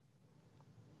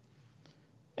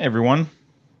Hey everyone,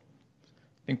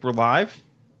 I think we're live,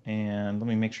 and let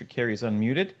me make sure Carrie's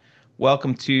unmuted.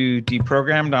 Welcome to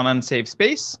Deprogrammed on Unsafe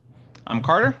Space. I'm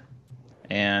Carter,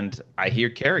 and I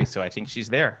hear Carrie, so I think she's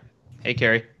there. Hey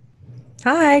Carrie,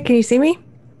 Hi, can you see me?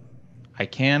 I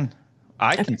can,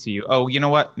 I Okay. can see you. Oh, you know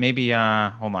what? Maybe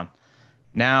hold on.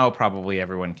 Now probably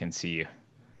everyone can see you.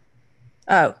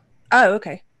 Oh. Oh,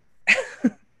 okay.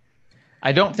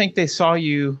 I don't think they saw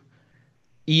you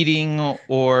eating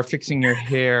or fixing your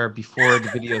hair before the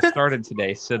video started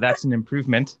today, so that's an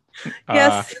improvement.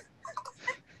 Uh, Yes,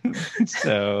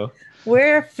 so.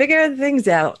 we're figuring things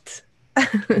out.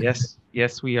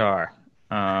 Yes, we are.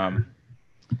 Um,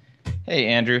 hey,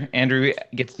 Andrew. Andrew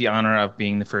gets the honor of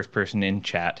being the first person in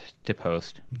chat to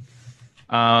post.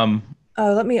 Um,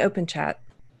 Oh, let me open chat.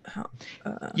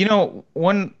 Oh,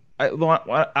 one I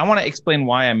want to explain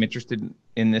why I'm interested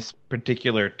in this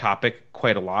particular topic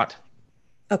quite a lot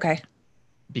okay.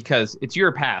 because it's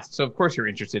your past. So of course you're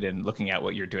interested in looking at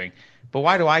what you're doing. But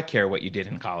why do I care what you did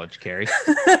in college, Carrie?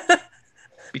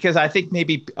 Because I think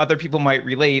maybe other people might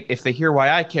relate. If they hear why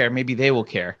I care, maybe they will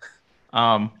care.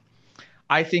 Um,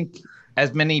 I think,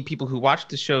 as many people who watch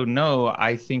the show know,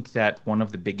 I think that one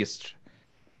of the biggest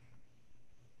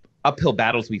uphill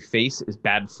battles we face is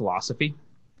bad philosophy.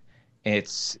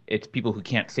 It's people who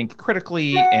can't think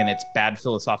critically, and it's bad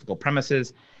philosophical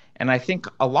premises. And I think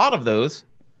a lot of those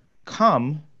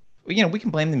come, we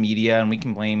can blame the media and we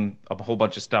can blame a whole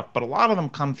bunch of stuff, but a lot of them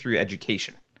come through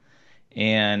education.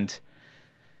 And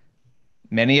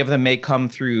many of them may come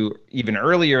through even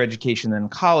earlier education than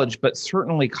college, but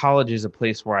certainly college is a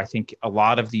place where I think a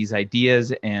lot of these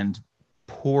ideas and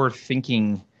poor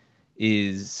thinking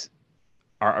is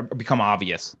are become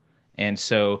obvious. And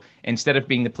so instead of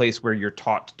being the place where you're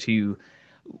taught to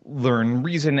learn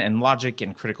reason and logic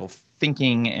and critical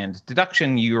thinking and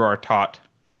deduction, you are taught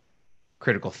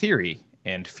critical theory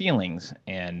and feelings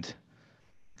and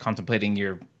contemplating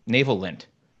your navel lint.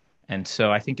 And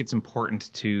so I think it's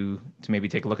important to maybe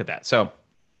take a look at that. So,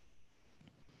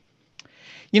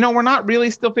 we're not really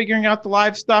still figuring out the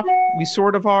live stuff. We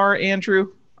sort of are,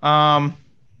 Andrew.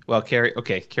 Well, Carrie,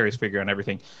 okay, Carrie's figuring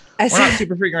everything. I We're not said,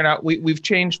 super figuring it out. We've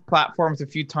changed platforms a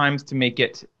few times to make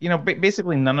it,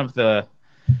 basically none of the,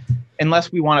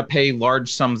 unless we want to pay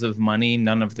large sums of money,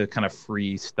 none of the kind of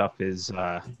free stuff is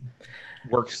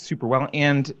works super well,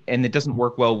 and it doesn't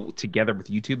work well together with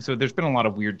YouTube. So there's been a lot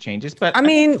of weird changes, but I I think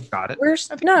mean, we've got it. we're I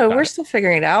think we've no, we're got it. still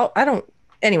figuring it out. I don't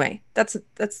anyway, that's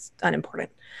unimportant.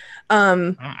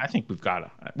 Um, I think we've got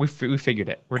it. We figured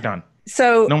it. We're done.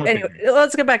 so No more anyway, figuring.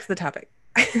 let's get back to the topic.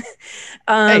 Hey,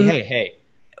 Um, hey, hey.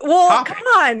 well, come Topic.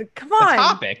 on, come The on.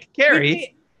 topic, We've Carrie.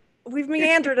 me we've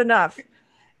meandered enough.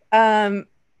 Um,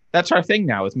 That's our thing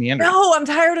now is meandering. no, I'm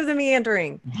tired of the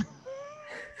meandering.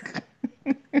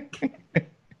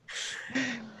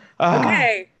 Ah,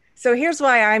 Okay. So here's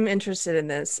why I'm interested in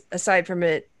this, aside from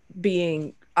it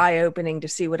being eye-opening to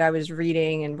see what I was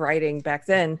reading and writing back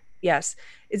then. Yes,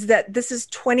 is that this is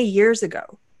 20 years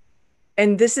ago.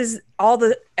 And this is all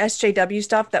the SJW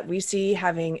stuff that we see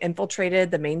having infiltrated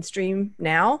the mainstream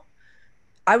now.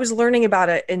 I was learning about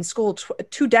it in school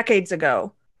 2 decades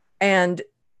ago. And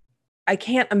I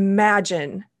can't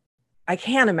imagine, I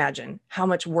can't imagine how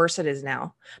much worse it is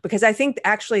now. Because I think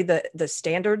actually the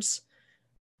standards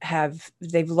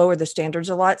they've lowered the standards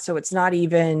a lot, so it's not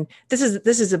even this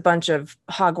is a bunch of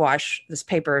hogwash, this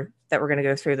paper that we're going to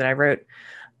go through that I wrote,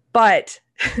 but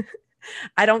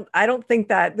I don't think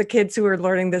that the kids who are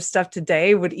learning this stuff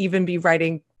today would even be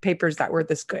writing papers that were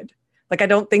this good. Like, I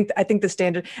think the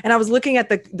standard, and I was looking at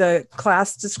the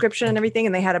class description and everything,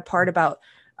 and they had a part about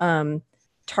um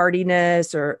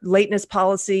tardiness or lateness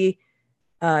policy.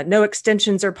 No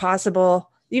extensions are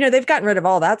possible. They've gotten rid of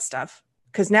all that stuff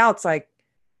because now it's like,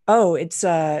 oh, it's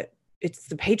the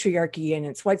patriarchy and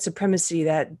it's white supremacy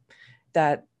that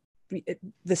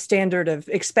the standard of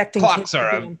expecting kids clocks to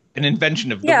are be on. an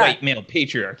invention of the Yeah, white male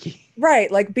patriarchy. right.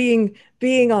 Like being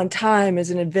on time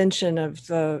is an invention of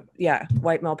the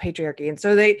white male patriarchy, and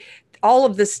so they all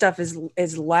of this stuff is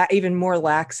even more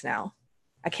lax now.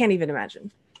 I can't even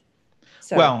imagine.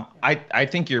 So Well, I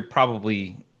think you're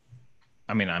probably,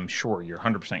 I mean, I'm sure you're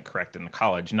 100% correct in the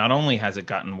college. Not only has it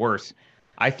gotten worse,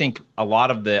 I think a lot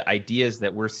of the ideas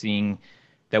that we're seeing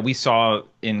that we saw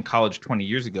in college 20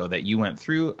 years ago that you went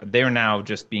through, they're now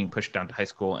just being pushed down to high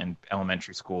school and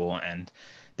elementary school, and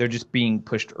they're just being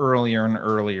pushed earlier and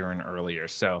earlier and earlier.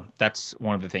 So that's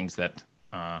one of the things that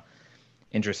uh,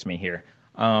 interests me here.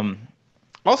 Um,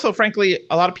 Also, frankly,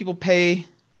 a lot of people pay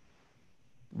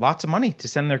lots of money to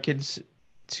send their kids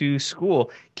to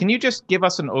school. Can you just give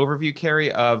us an overview,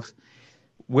 Carrie, of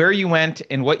where you went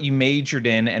and what you majored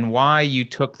in and why you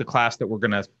took the class that we're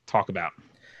going to talk about.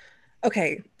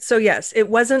 Okay, so yes, it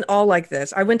wasn't all like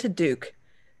this. I went to Duke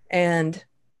and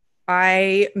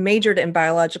I majored in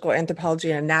biological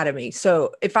anthropology and anatomy.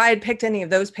 So if I had picked any of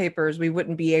those papers, we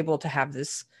wouldn't be able to have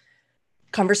this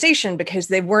conversation because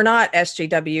they were not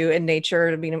SJW in nature.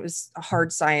 I mean, it was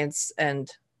hard science.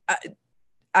 And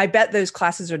I bet those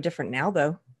classes are different now,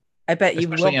 though. I bet you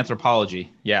Especially will.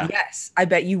 anthropology. Yeah. Yes, I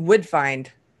bet you would find,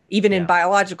 even in Yeah.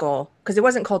 biological, because it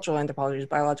wasn't cultural anthropology, it was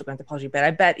biological anthropology. But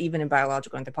I bet even in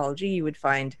biological anthropology, you would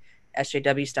find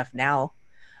SJW stuff now.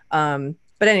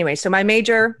 But anyway, so my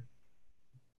major,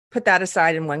 put that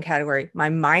aside in one category. My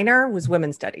minor was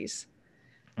women's studies.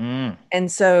 Mm. And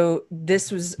so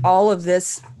this was all of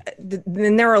this.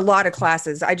 Then there were a lot of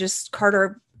classes.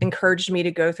 Carter encouraged me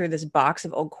to go through this box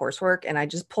of old coursework, and I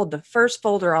just pulled the first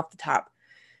folder off the top.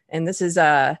 And this is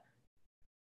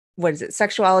what is it?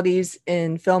 Sexualities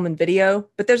in film and video.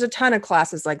 But there's a ton of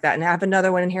classes like that. And I have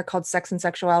another one in here called Sex and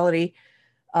Sexuality.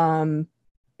 It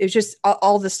was just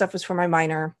all this stuff was for my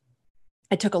minor.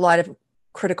 I took a lot of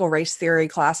critical race theory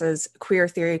classes, queer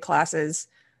theory classes,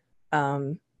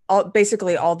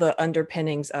 basically all the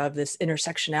underpinnings of this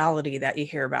intersectionality that you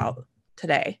hear about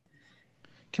today.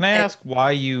 Can I ask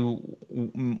why you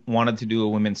wanted to do a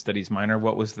women's studies minor?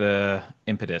 What was the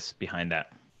impetus behind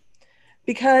that?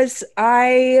 Because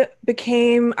I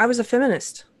was a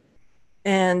feminist,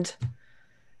 and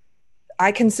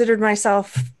I considered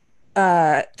myself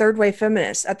third wave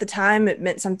feminist. At the time, it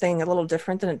meant something a little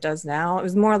different than it does now. It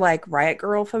was more like riot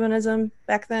girl feminism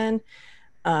back then.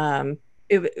 There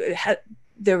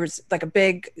was like a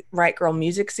big riot girl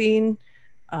music scene.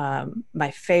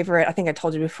 My favorite, I think I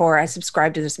told you before, I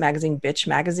subscribed to this magazine, Bitch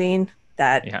Magazine.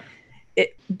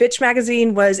 Bitch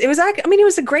Magazine it was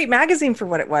a great magazine for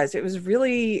what it was. It was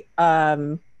really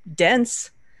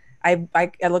dense. I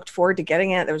looked forward to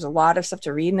getting it. There was a lot of stuff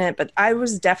to read in it, but I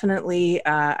was definitely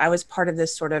I was part of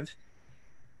this sort of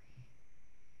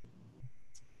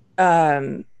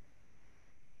I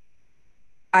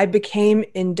became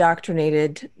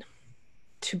indoctrinated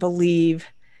to believe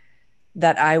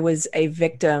that I was a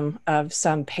victim of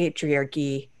some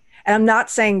patriarchy. And I'm not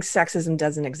saying sexism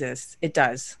doesn't exist. It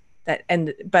does.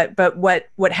 But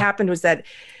what happened was that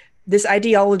this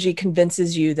ideology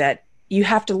convinces you that you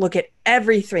have to look at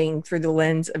everything through the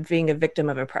lens of being a victim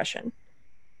of oppression.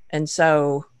 And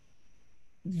so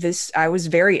I was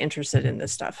very interested in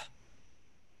this stuff.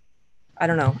 I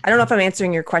don't know if I'm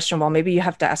answering your question well. Maybe you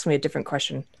have to ask me a different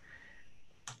question.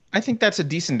 I think that's a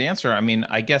decent answer. I mean,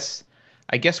 I guess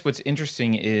what's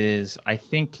interesting is I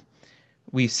think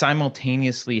we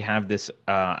simultaneously have this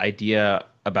idea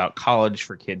about college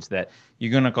for kids that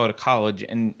you're going to go to college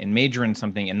and major in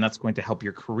something, and that's going to help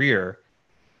your career.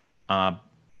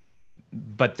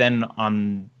 But then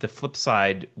on the flip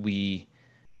side, we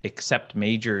accept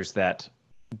majors that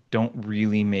don't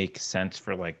really make sense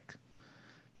for like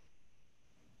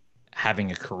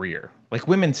having a career. Like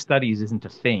women's studies isn't a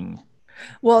thing.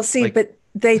 Well, see, Like, but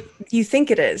you think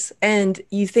it is, and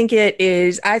you think it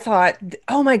is. I thought,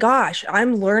 oh my gosh,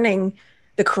 I'm learning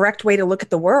the correct way to look at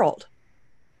the world.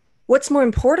 What's more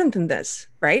important than this,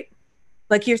 right?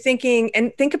 Like you're thinking,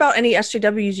 and think about any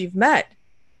SJWs you've met.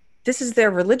 This is their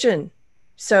religion.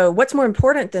 So what's more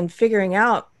important than figuring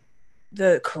out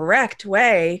the correct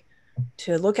way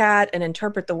to look at and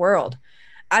interpret the world?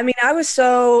 I mean, I was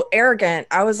so arrogant.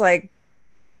 I was like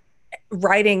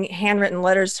writing handwritten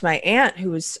letters to my aunt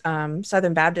who was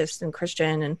Southern Baptist and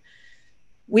Christian. And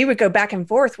we would go back and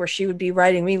forth where she would be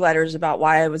writing me letters about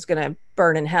why I was going to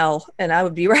burn in hell. And I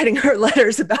would be writing her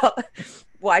letters about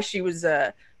why she was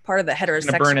part of the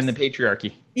heterosexist. Gonna burn in the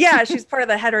patriarchy. Yeah, she's part of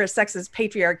the heterosexist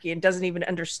patriarchy and doesn't even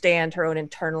understand her own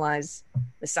internalized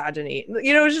misogyny.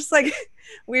 You know, it's just like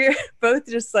we're both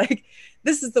just like,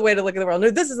 this is the way to look at the world. No,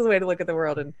 this is the way to look at the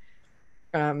world.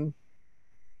 And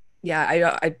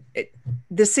yeah,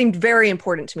 this seemed very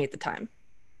important to me at the time.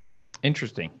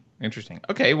 Interesting.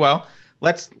 Okay, well,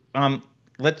 let's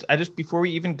before we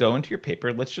even go into your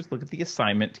paper, let's just look at the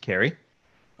assignment, Carrie.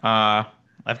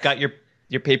 I've got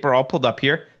your paper all pulled up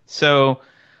here. So,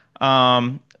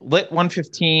 Lit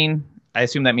 115, I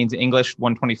assume that means English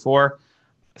 124,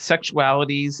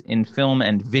 sexualities in film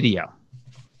and video.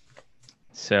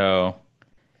 So,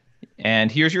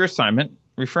 and here's your assignment.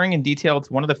 Referring in detail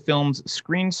to one of the films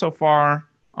screened so far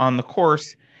on the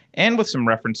course, and with some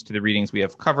reference to the readings we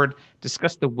have covered,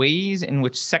 discuss the ways in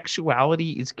which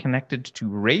sexuality is connected to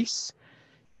race,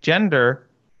 gender,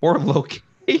 or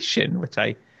location,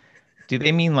 do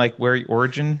they mean like where your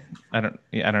origin? I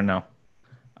don't know.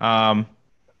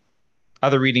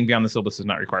 Other reading beyond the syllabus is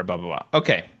not required, blah, blah, blah.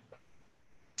 Okay.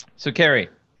 So, Carrie,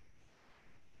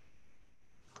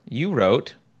 you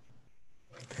wrote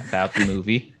about the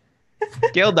movie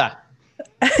Gilda.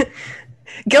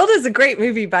 Gilda's a great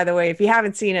movie, by the way. If you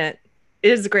haven't seen it,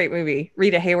 it is a great movie.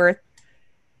 Rita Hayworth.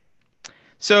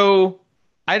 So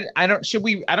I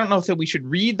don't know if we should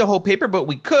read the whole paper, but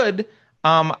we could.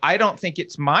 I don't think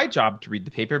it's my job to read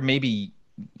the paper. Maybe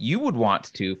you would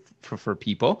want to for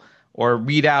people, or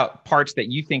read out parts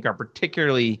that you think are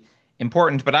particularly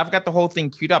important. But I've got the whole thing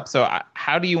queued up. So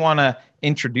how do you want to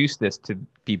introduce this to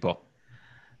people?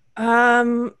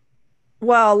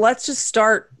 Well, let's just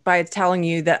start by telling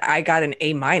you that I got an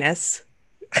A minus.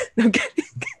 Okay.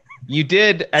 You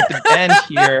did at the end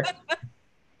here.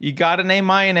 You got an A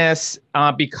minus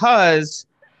because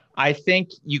I think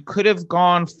you could have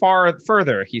gone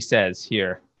further, he says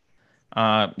here.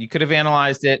 You could have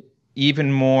analyzed it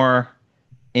even more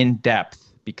in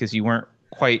depth because you weren't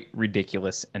quite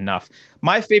ridiculous enough.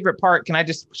 My favorite part, can I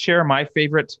just share my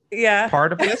favorite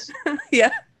part of this?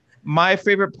 Yeah. My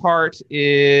favorite part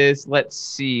is, let's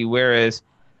see, where is...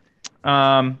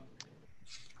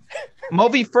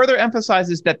 Mulvey further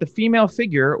emphasizes that the female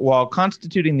figure, while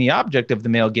constituting the object of the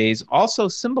male gaze, also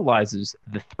symbolizes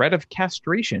the threat of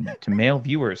castration to male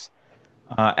viewers.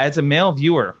 As a male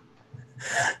viewer,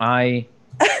 I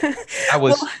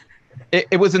was... Well,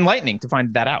 it was enlightening to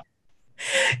find that out.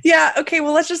 Yeah. Okay.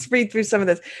 Well, let's just read through some of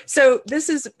this. So this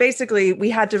is basically, we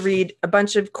had to read a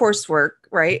bunch of coursework,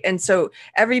 right? And so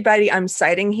everybody I'm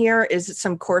citing here is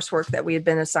some coursework that we had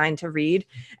been assigned to read.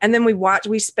 And then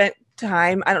we spent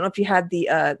time, I don't know if you had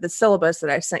the syllabus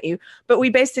that I sent you, but we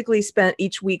basically spent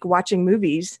each week watching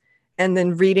movies and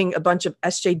then reading a bunch of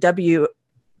SJW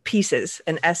pieces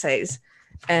and essays.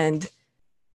 And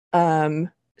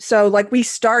so like we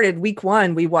started week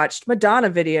 1, we watched Madonna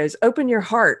videos, Open Your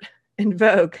Heart, in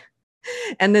Vogue.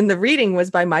 And then the reading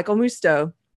was by Michael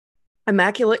Musto,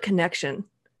 Immaculate Connection.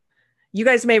 You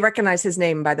guys may recognize his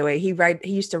name, by the way. He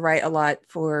used to write a lot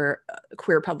for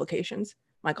queer publications,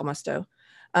 Michael Musto.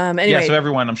 Anyway. Yeah, so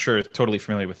everyone, I'm sure, is totally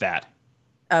familiar with that.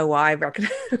 Oh, well, I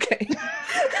recognize. Okay.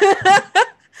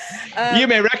 You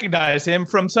may recognize him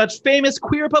from such famous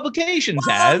queer publications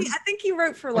as... I think he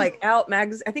wrote for like Out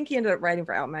magazine. I think he ended up writing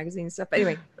for Out magazine and stuff. But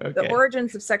anyway, okay. The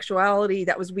Origins of Sexuality,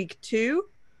 that was week 2.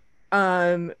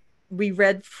 We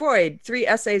read Freud, 3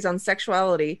 essays on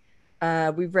sexuality.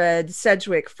 We read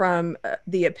Sedgwick from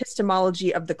The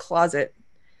Epistemology of the Closet.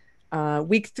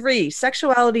 Week 3,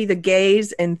 Sexuality, the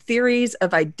Gaze, and Theories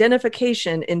of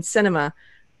Identification in Cinema.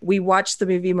 We watched the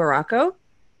movie Morocco.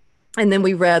 And then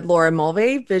we read Laura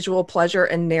Mulvey, Visual Pleasure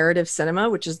and Narrative Cinema,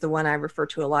 which is the one I refer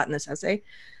to a lot in this essay.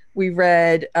 We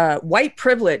read White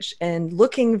Privilege and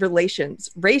Looking Relations,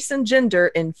 Race and Gender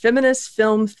in Feminist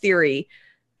Film Theory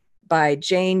by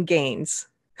Jane Gaines.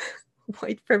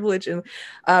 White Privilege. And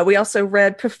we also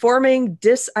read Performing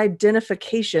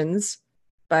Disidentifications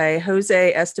by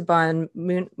Jose Esteban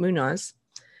Munoz.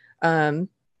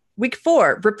 Week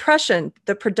 4, Repression,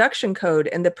 the Production Code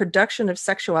and the Production of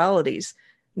Sexualities.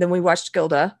 Then we watched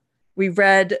Gilda. We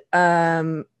read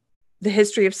The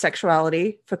History of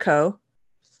Sexuality, Foucault,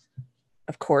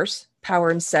 of course, Power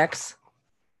and Sex.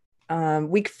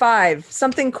 Week 5,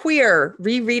 Something Queer,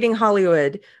 Rereading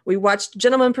Hollywood. We watched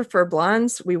Gentlemen Prefer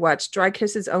Blondes. We watched Dry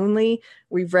Kisses Only.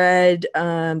 We read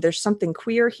There's Something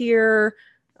Queer Here.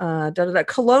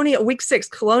 Colonial, week 6,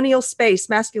 Colonial Space,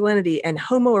 Masculinity, and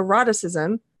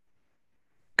Homoeroticism.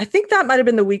 I think that might have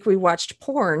been the week we watched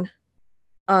porn.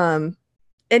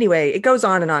 Anyway, it goes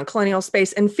on and on. Colonial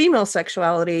Space and Female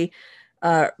Sexuality,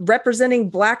 Representing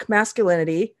Black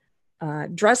Masculinity,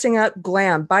 Dressing Up,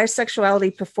 Glam,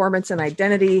 Bisexuality, Performance, and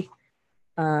Identity.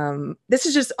 This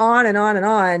is just on and on and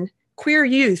on. Queer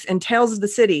Youth and Tales of the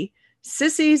City,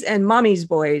 Sissies and Mommy's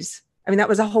Boys. I mean, that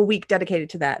was a whole week dedicated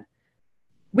to that.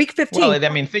 Week 15. Well, I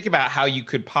mean, think about how you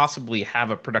could possibly have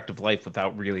a productive life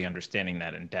without really understanding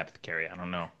that in depth, Carrie. I don't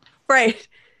know. Right.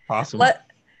 Possible.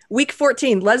 Week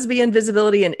 14, Lesbian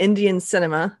Visibility in Indian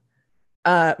Cinema.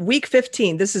 Week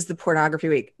 15, this is the pornography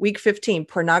week. Week 15,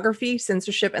 Pornography,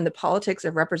 Censorship, and the Politics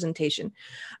of Representation.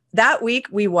 That week,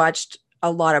 we watched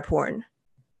a lot of porn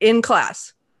in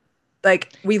class.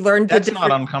 Like, we learned That's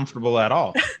not uncomfortable at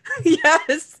all.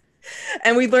 Yes.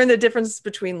 And we learned the difference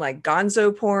between like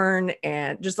gonzo porn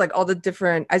and just like all the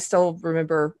different, I still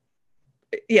remember,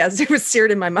 yes, it was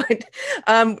seared in my mind.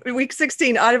 Week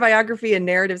 16, Autobiography and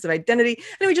Narratives of Identity.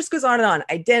 And it just goes on and on.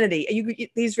 Identity,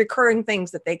 these recurring things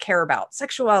that they care about.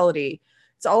 Sexuality,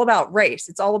 it's all about race.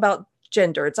 It's all about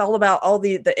gender. It's all about all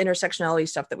the intersectionality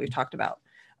stuff that we've talked about.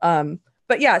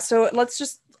 But yeah, so let's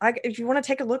just, if you want to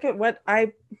take a look at what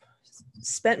I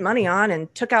spent money on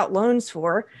and took out loans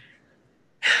for,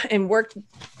 and worked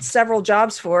several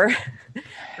jobs for,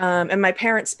 and my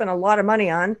parents spent a lot of money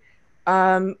on.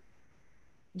 Do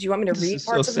you want me to This read is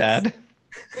so parts of this? sad.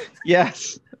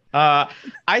 Yes.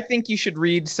 I think you should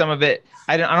read some of it.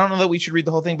 I don't know that we should read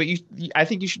the whole thing, but I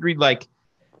think you should read like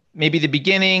maybe the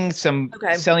beginning, some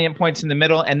Okay. salient points in the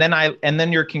middle, and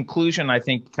then your conclusion, I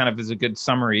think kind of is a good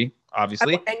summary,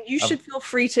 obviously. And you Of should feel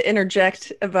free to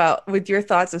interject about with your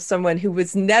thoughts of someone who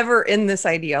was never in this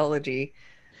ideology.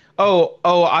 oh,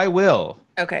 I will.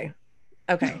 Okay.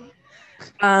 Okay.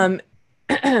 Um,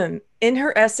 in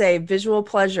her essay, Visual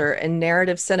Pleasure and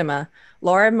Narrative Cinema,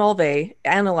 Laura Mulvey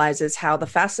analyzes how the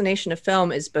fascination of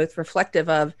film is both reflective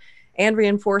of and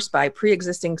reinforced by pre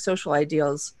existing social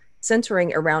ideals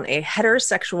centering around a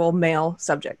heterosexual male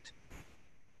subject.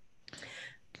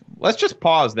 Let's just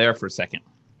pause there for a second.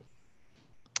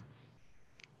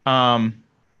 Um,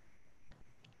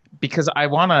 because I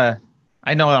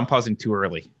know I'm pausing too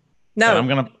early, but No, I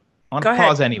want go to ahead.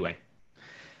 pause anyway.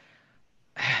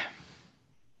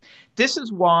 This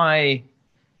is why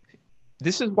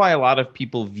a lot of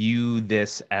people view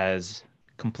this as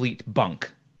complete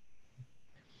bunk.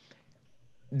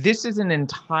 This is an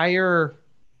entire,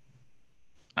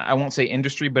 I won't say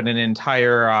industry, but an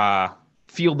entire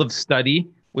field of study,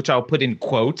 which I'll put in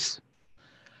quotes,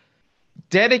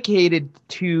 dedicated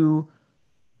to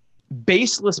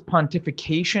baseless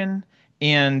pontification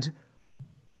and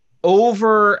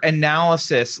over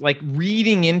analysis, like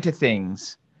reading into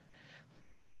things.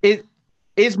 It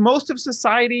is most of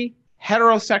society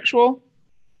heterosexual?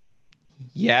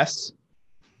 Yes.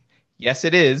 Yes,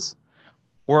 it is.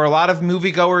 Were a lot of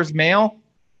moviegoers male?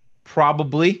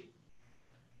 Probably.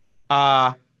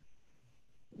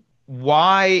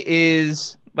 Why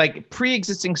is like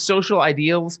pre-existing social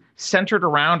ideals centered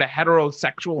around a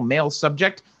heterosexual male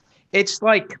subject? It's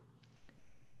like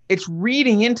it's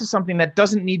reading into something that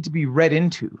doesn't need to be read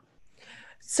into.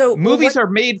 So, well, Movies are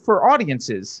made for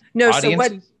audiences. no, so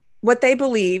Audiences, what they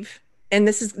believe, and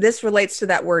this relates to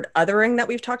that word othering that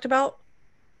we've talked about.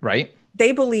 right?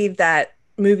 They believe that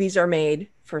movies are made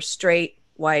for straight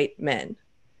white men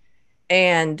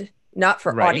and not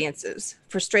for Right. audiences,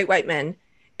 for straight white men,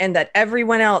 and that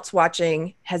everyone else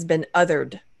watching has been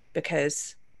othered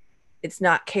because it's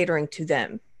not catering to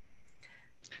them.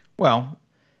 Well,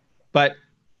 but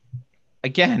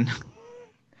again,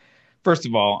 first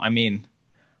of all, I mean,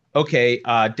 okay,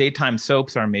 daytime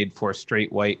soaps are made for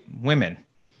straight white women.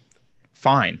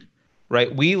 Fine,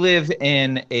 right? We live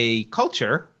in a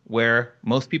culture where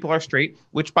most people are straight,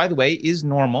 which, by the way, is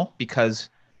normal because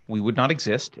we would not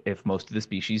exist if most of the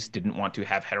species didn't want to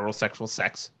have heterosexual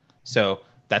sex. So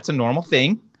that's a normal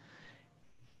thing.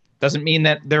 Doesn't mean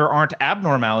that there aren't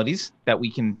abnormalities that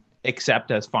we can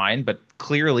accept as fine, but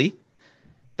clearly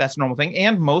that's a normal thing.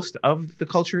 And most of the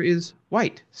culture is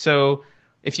white. So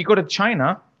if you go to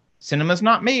China, cinema is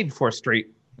not made for straight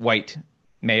white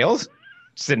males.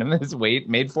 Cinema is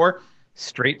made for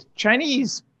straight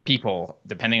Chinese people,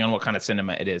 depending on what kind of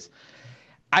cinema it is.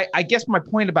 I guess my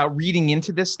point about reading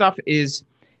into this stuff is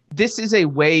this is a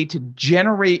way to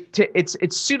generate it's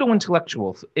pseudo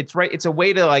intellectuals. It's right. It's a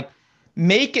way to like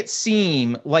make it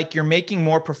seem like you're making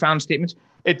more profound statements.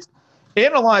 It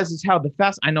analyzes how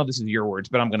I know this is your words,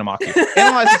 but I'm going to mock you.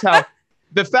 Analyzes how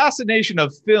the fascination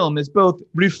of film is both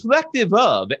reflective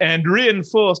of and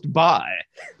reinforced by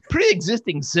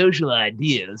pre-existing social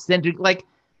ideas centered like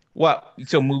what?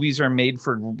 So movies are made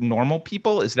for normal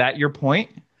people? Is that your point?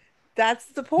 That's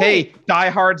the point. Hey, Die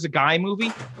Hard's a guy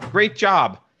movie. Great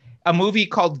job. A movie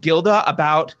called Gilda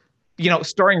about,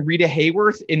 starring Rita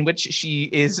Hayworth, in which she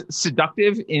is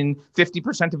seductive in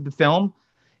 50% of the film,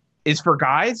 is for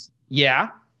guys. Yeah.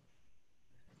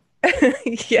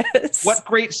 Yes. What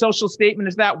great social statement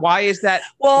is that? Why is that?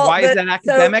 Well, Why is that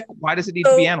academic? Why does it need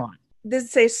to be analyzed?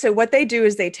 So what they do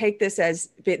is they take this as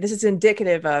this is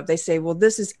indicative of. They say, well,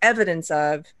 this is evidence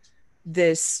of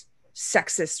this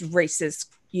sexist, racist,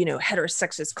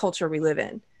 heterosexist culture we live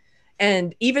in.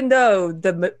 And even though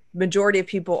the majority of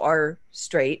people are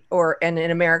straight, and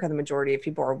in America the majority of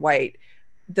people are white,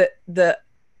 the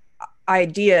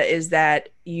idea is that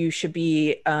you should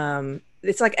be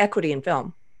it's like equity in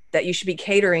film, that you should be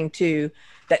catering to,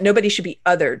 that nobody should be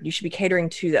othered. You should be catering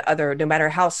to the other, no matter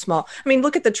how small. I mean,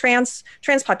 look at the trans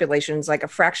population is like a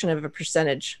fraction of a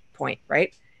percentage point,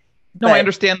 right? No, I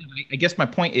understand. I guess my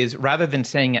point is, rather than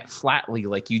saying it flatly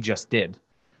like you just did,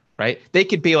 right? They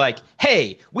could be like,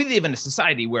 hey, we live in a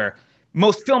society where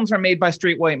most films are made by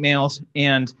straight white males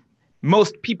and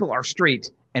most people are straight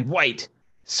and white.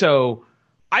 So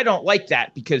I don't like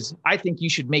that because I think you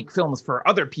should make films for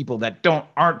other people that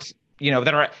aren't,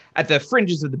 that are at the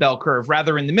fringes of the bell curve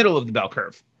rather in the middle of the bell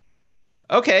curve.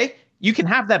 Okay, You can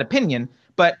have that opinion,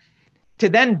 but to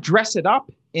then dress it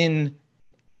up in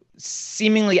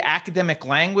seemingly academic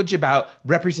language about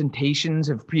representations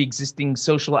of pre-existing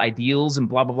social ideals and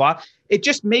blah, blah, blah, it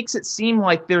just makes it seem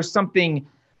like there's something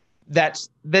that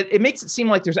it makes it seem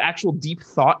like there's actual deep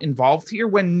thought involved here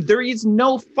when there is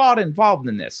no thought involved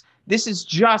in this. This is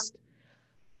just,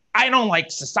 I don't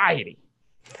like society.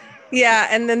 Yeah,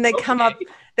 and then they come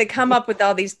up with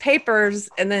all these papers,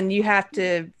 and then you have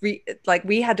to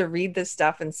we had to read this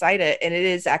stuff and cite it, and it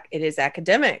is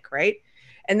academic, right?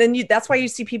 And then that's why you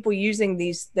see people using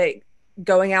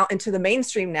going out into the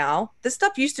mainstream now. This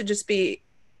stuff used to just be,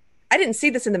 I didn't see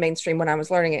this in the mainstream when I was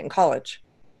learning it in college,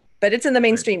 but it's in the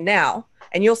mainstream now.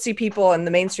 And you'll see people in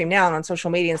the mainstream now and on social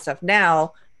media and stuff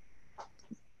now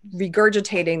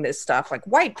regurgitating this stuff like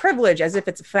white privilege as if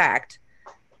it's a fact.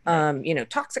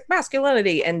 Toxic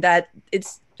masculinity, and that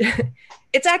it's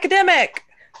it's academic.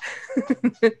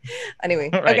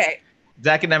 Anyway, right. Okay. It's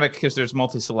academic because there's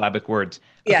multisyllabic words.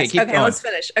 Yes. Okay, let's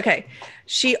finish. Okay.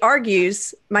 She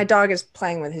argues, my dog is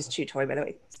playing with his chew toy, by the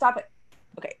way. Stop it.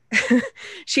 Okay.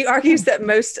 She argues that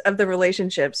most of the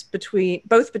relationships between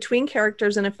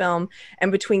characters in a film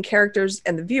and between characters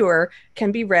and the viewer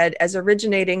can be read as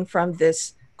originating from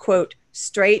this, quote,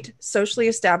 straight, socially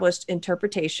established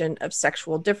interpretation of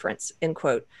sexual difference, end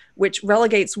quote, which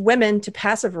relegates women to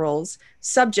passive roles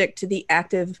subject to the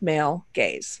active male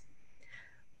gaze.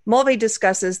 Mulvey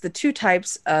discusses the two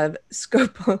types of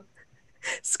scopophilia.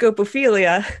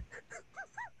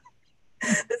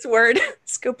 This word,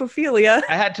 scopophilia.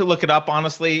 I had to look it up,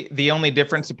 honestly. The only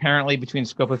difference, apparently, between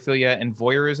scopophilia and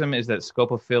voyeurism is that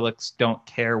scopophilics don't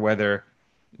care whether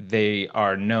they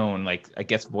are known. Like, I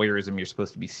guess voyeurism, you're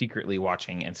supposed to be secretly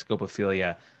watching, and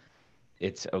scopophilia,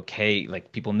 it's okay.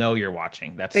 Like, people know you're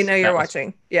watching. They know you're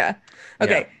watching. Yeah.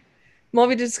 Okay. Yeah.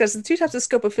 Mulvey discusses the two types of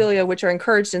scopophilia which are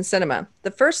encouraged in cinema.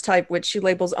 The first type, which she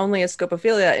labels only as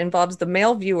scopophilia, involves the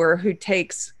male viewer who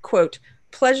takes, quote,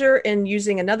 pleasure in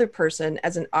using another person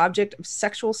as an object of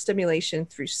sexual stimulation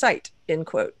through sight, end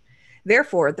quote.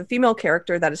 Therefore, the female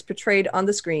character that is portrayed on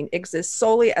the screen exists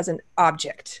solely as an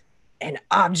object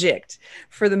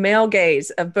for the male gaze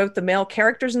of both the male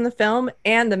characters in the film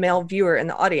and the male viewer in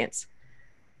the audience.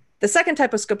 The second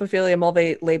type of scopophilia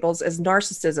Mulvey labels as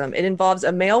narcissism. It involves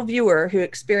a male viewer who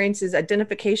experiences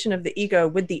identification of the ego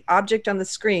with the object on the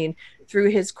screen through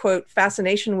his, quote,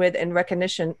 fascination with and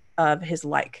recognition of his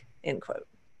like, end quote.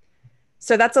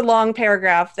 So that's a long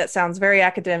paragraph that sounds very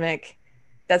academic.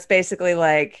 That's basically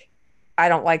like, I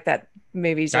don't like that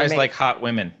movies guys like hot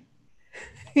women.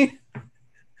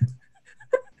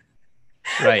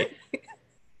 Right.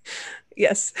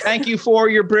 Yes. Thank you for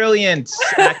your brilliance,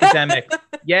 academic.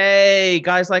 Yay,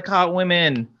 guys like hot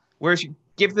women.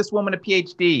 Give this woman a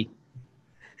PhD.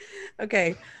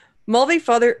 Okay. Mulvey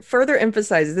further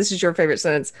emphasizes, this is your favorite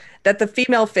sentence, that the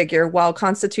female figure, while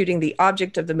constituting the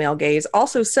object of the male gaze,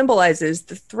 also symbolizes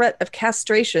the threat of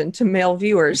castration to male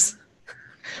viewers.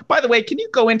 By the way, can you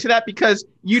go into that? Because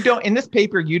you don't, in this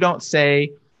paper, you don't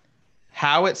say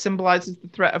how it symbolizes the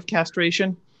threat of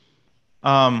castration.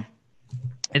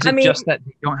 Is it just that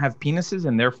they don't have penises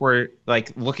and therefore,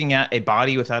 like, looking at a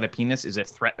body without a penis is a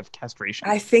threat of castration?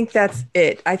 I think that's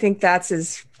it. I think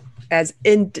that's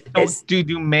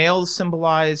do males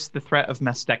symbolize the threat of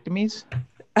mastectomies?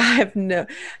 I have no.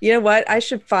 You know what? I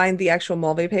should find the actual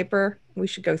Mulvey paper. We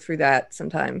should go through that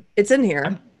sometime. It's in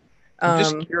here. I'm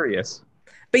just curious.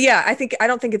 But yeah, I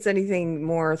don't think it's anything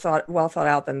more well thought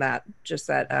out than that. Just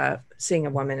that seeing a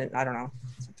woman, and I don't know,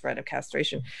 it's a threat of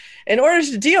castration. In order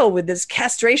to deal with this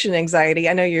castration anxiety,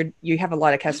 I know you have a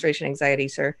lot of castration anxiety,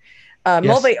 sir. Yes.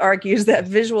 Mulvey argues that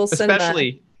visual cinema,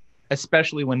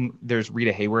 especially when there's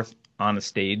Rita Hayworth on a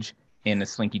stage in a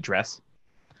slinky dress,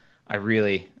 I'm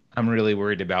really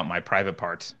worried about my private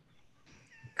parts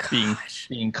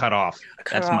being cut off.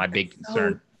 That's my big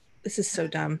concern. This is so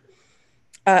dumb.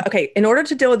 Okay, in order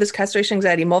to deal with this castration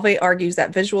anxiety, Mulvey argues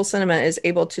that visual cinema is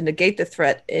able to negate the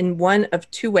threat in one of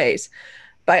two ways: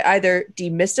 by either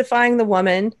demystifying the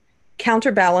woman,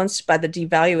 counterbalanced by the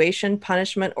devaluation,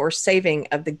 punishment, or saving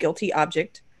of the guilty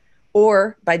object,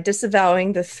 or by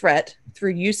disavowing the threat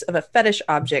through use of a fetish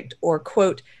object, or,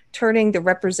 quote, turning the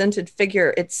represented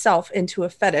figure itself into a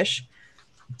fetish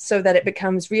so that it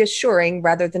becomes reassuring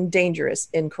rather than dangerous,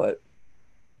 end quote.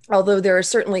 Although there are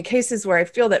certainly cases where I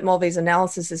feel that Mulvey's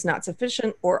analysis is not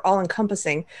sufficient or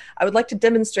all-encompassing, I would like to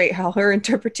demonstrate how her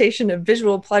interpretation of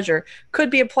visual pleasure could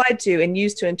be applied to and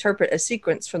used to interpret a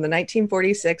sequence from the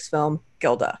 1946 film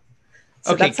Gilda.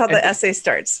 So okay, that's how the essay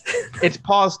starts. It's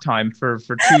pause time for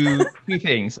two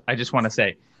things I just want to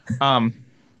say.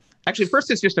 Actually,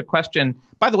 first, it's just a question.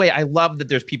 By the way, I love that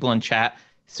there's people in chat.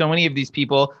 So many of these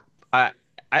people, I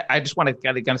I just want to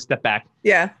kind of step back.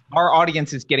 Yeah. Our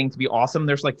audience is getting to be awesome.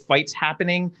 There's like fights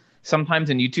happening sometimes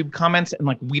in YouTube comments, and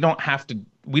like we don't have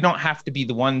to be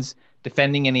the ones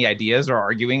defending any ideas or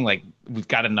arguing. Like we've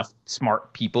got enough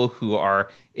smart people who are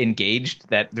engaged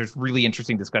that there's really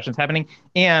interesting discussions happening.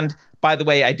 And by the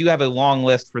way, I do have a long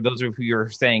list for those of you who are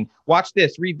saying, watch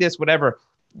this, read this, whatever.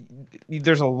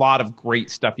 There's a lot of great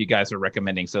stuff you guys are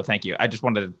recommending. So thank you. I just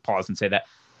wanted to pause and say that.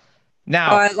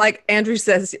 Now, Like Andrew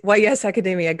says, well, yes,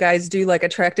 academia guys do like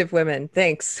attractive women.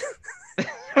 Thanks.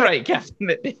 right,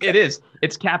 Captain, it is.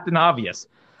 It's Captain Obvious.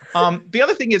 The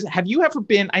other thing is, have you ever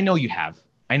been? I know you have.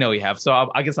 I know you have.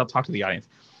 So I guess I'll talk to the audience.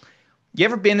 You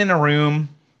ever been in a room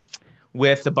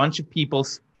with a bunch of people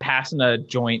passing a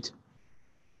joint,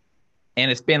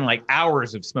 and it's been like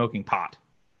hours of smoking pot?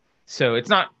 So it's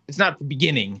not the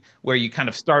beginning where you kind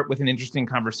of start with an interesting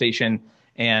conversation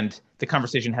and the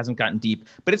conversation hasn't gotten deep,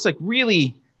 but it's like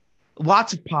really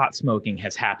lots of pot smoking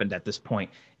has happened at this point.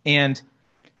 And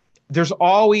there's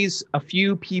always a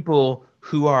few people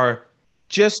who are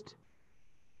just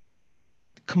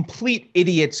complete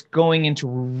idiots going into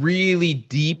really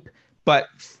deep but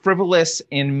frivolous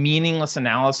and meaningless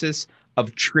analysis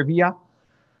of trivia.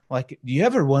 Like, do you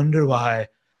ever wonder why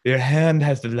your hand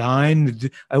has the line?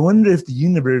 I wonder if the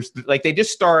universe, like, they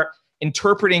just start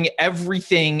interpreting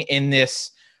everything in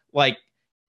this like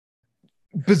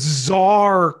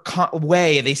bizarre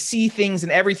way. They see things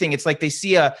and everything. It's like they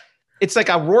see it's like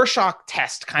a Rorschach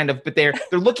test kind of, but they're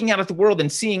looking out at the world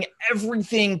and seeing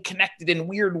everything connected in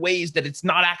weird ways that it's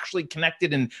not actually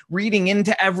connected, and reading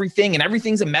into everything, and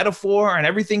everything's a metaphor and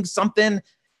everything's something.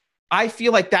 I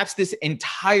feel like that's this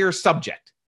entire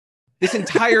subject. This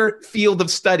entire field of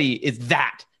study is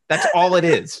that. That's all it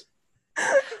is.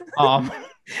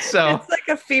 So it's like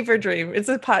a fever dream. It's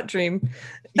a pot dream.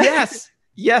 Yes,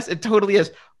 it totally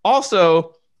is.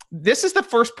 Also, this is the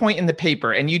first point in the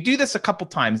paper, and you do this a couple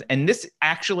times, and this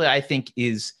actually, I think,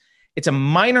 it's a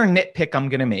minor nitpick I'm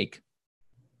going to make,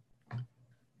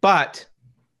 but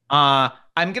I'm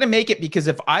going to make it because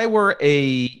if I were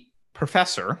a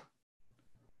professor,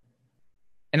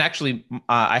 and actually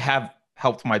I have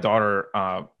helped my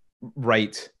daughter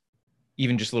write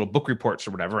even just little book reports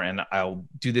or whatever, and I'll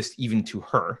do this even to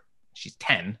her. She's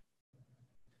 10.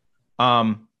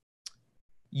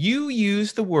 You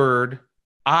use the word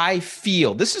I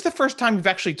feel. This is the first time you've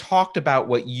actually talked about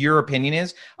what your opinion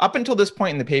is. Up until this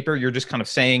point in the paper, you're just kind of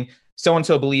saying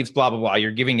so-and-so believes blah, blah, blah.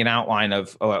 You're giving an outline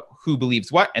of who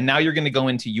believes what, and now you're going to go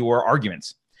into your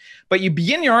arguments. But you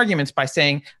begin your arguments by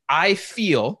saying, I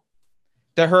feel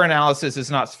that her analysis is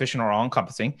not sufficient or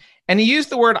all-encompassing. And you use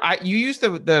the word, you use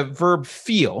the verb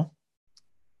feel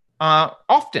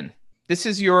often. This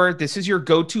is your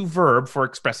go-to verb for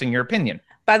expressing your opinion.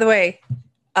 By the way,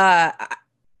 I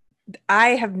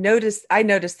noticed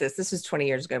this. This was 20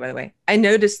 years ago, by the way. I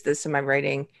noticed this in my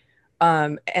writing.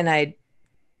 And I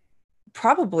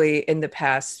probably in the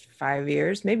past 5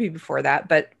 years, maybe before that,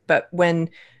 but when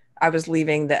I was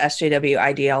leaving the SJW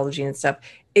ideology and stuff,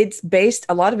 a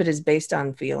lot of it is based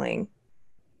on feeling.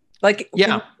 Like,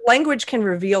 yeah, language can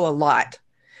reveal a lot.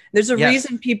 There's a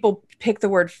reason people pick the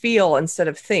word feel instead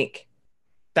of think.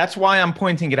 That's why I'm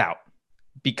pointing it out.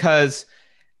 Because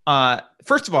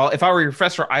first of all, if I were your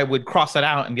professor, I would cross that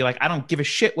out and be like, I don't give a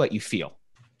shit what you feel.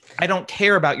 I don't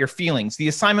care about your feelings. The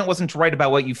assignment wasn't to write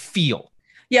about what you feel.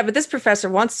 Yeah, but this professor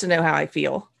wants to know how I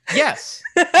feel. Yes,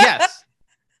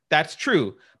 that's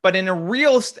true. But in a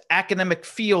real academic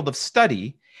field of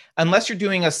study, unless you're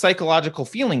doing a psychological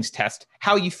feelings test,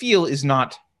 how you feel is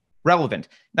not relevant.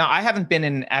 Now, I haven't been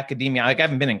in academia. Like, I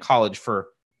haven't been in college for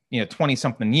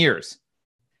 20-something years.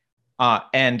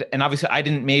 And obviously I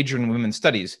didn't major in women's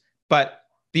studies, but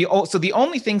the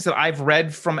only things that I've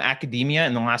read from academia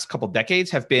in the last couple of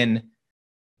decades have been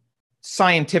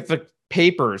scientific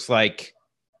papers, like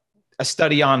a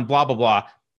study on blah, blah, blah,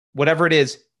 whatever it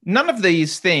is. None of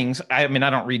these things, I mean, I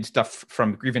don't read stuff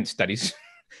from grievance studies.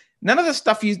 None of the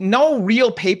stuff, no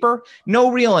real paper,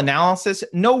 no real analysis,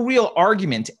 no real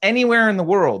argument anywhere in the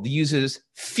world uses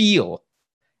feel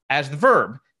as the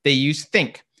verb. They use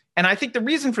think. And I think the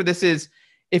reason for this is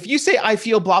if you say, I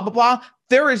feel blah, blah, blah,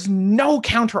 there is no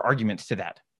counter argument to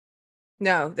that.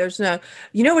 No, there's no.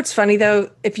 You know what's funny,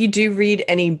 though? If you do read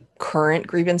any current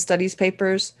grievance studies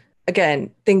papers,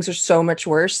 again, things are so much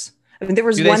worse. I mean, there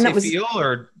was one that was feel,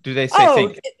 or do they say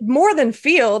think? More than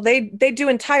feel. They do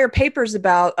entire papers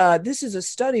about this is a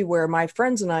study where my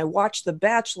friends and I watch The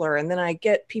Bachelor, and then I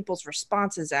get people's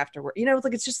responses afterward.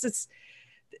 Like it's just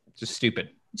stupid,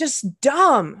 just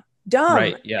dumb.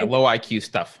 Right? Yeah, low IQ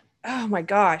stuff. Oh my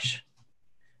gosh.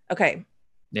 Okay.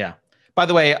 Yeah. By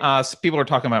the way, people are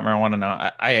talking about marijuana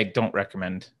now. I don't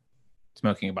recommend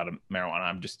smoking about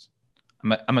marijuana.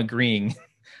 I'm agreeing.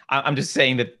 I'm just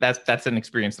saying that's an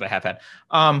experience that I have had.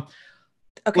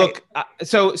 Okay. Look,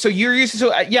 so you're using,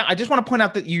 so yeah, I just want to point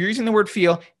out that you're using the word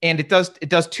feel, and it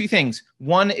does two things.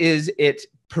 One is it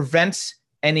prevents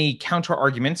any counter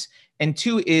arguments, and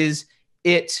two is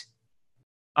it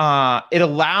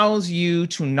allows you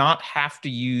to not have to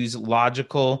use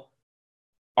logical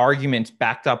arguments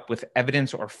backed up with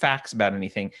evidence or facts about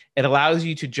anything. It allows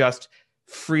you to just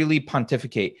freely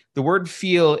pontificate. The word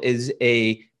feel is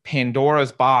a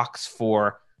Pandora's box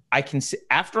for, I can say,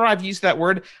 after I've used that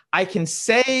word, I can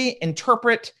say,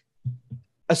 interpret,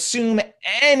 assume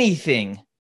anything.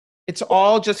 It's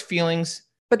all just feelings.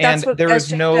 But that's what there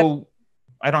is no,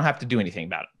 I don't have to do anything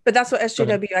about it. But that's what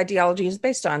SJW ideology is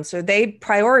based on. So they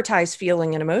prioritize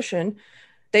feeling and emotion.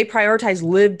 They prioritize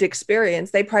lived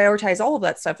experience. They prioritize all of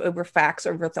that stuff over facts,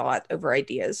 over thought, over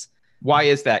ideas. Why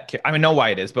is that? I know why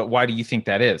it is, but why do you think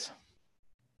that is?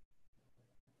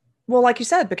 Well, like you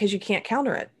said, because you can't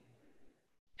counter it.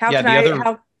 How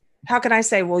can I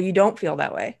say, well, you don't feel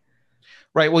that way?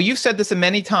 Right. Well, you've said this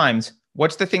many times.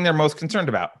 What's the thing they're most concerned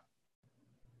about?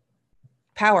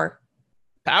 Power.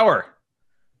 Power.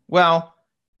 Well,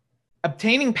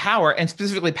 obtaining power, and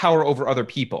specifically power over other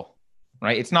people,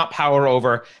 right? It's not power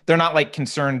over, they're not like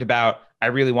concerned about, I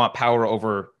really want power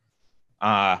over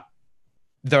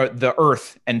the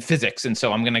earth and physics, and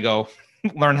so I'm going to go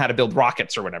learn how to build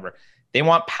rockets or whatever. They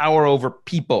want power over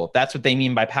people. That's what they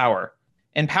mean by power.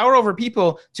 And power over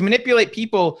people, to manipulate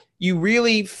people,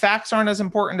 facts aren't as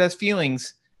important as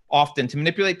feelings often. To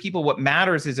manipulate people, what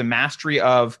matters is a mastery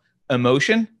of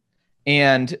emotion,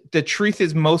 and the truth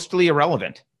is mostly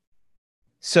irrelevant.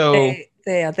 So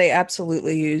they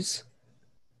absolutely use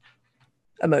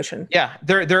emotion. Yeah,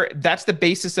 that's the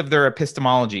basis of their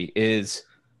epistemology. It's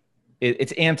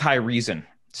anti-reason.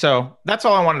 So that's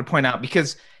all I wanted to point out,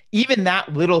 because even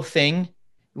that little thing,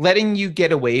 letting you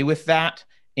get away with that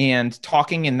and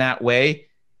talking in that way,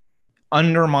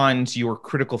 undermines your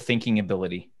critical thinking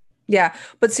ability. Yeah,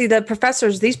 but see,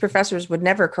 these professors would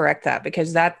never correct that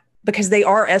because they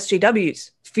are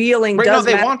SJWs. Feeling right, does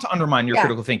no, they matter. want to undermine your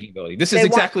critical thinking ability. This is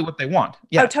exactly what they want.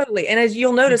 Yeah. Oh, totally. And as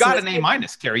you'll notice, you got an A-,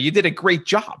 Carrie. You did a great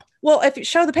job. Well, if you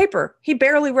show the paper, he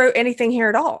barely wrote anything here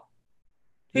at all.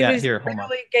 He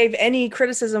barely gave any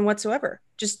criticism whatsoever.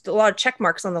 Just a lot of check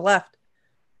marks on the left.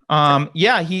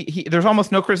 Yeah, he there's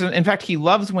almost no criticism. In fact, he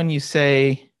loves when you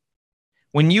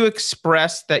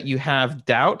express that you have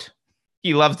doubt.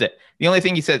 He loves it. The only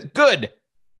thing he says, good.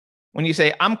 When you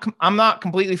say, I'm not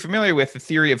completely familiar with the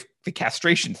theory of the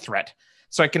castration threat,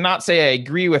 so I cannot say I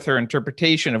agree with her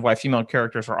interpretation of why female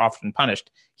characters are often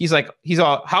punished. He's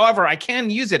all, however, I can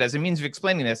use it as a means of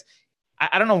explaining this.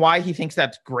 I don't know why he thinks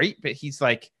that's great, but he's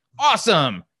like,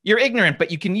 awesome. You're ignorant,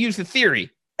 but you can use the theory.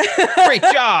 Great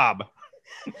job.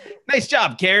 Nice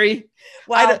job, Carrie.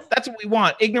 Wow. That's what we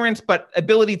want. Ignorance, but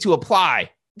ability to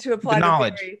apply the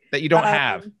knowledge theory that you don't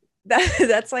have.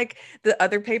 That's like the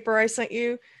other paper I sent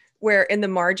you, where in the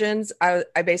margins, I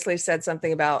basically said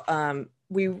something about,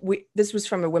 this was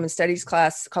from a women's studies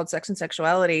class called Sex and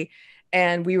Sexuality.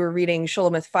 And we were reading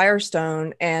Shulamith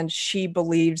Firestone, and she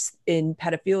believes in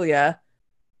pedophilia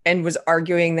and was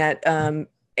arguing that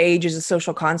age is a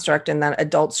social construct and that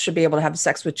adults should be able to have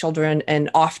sex with children, and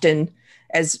often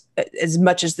as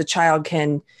much as the child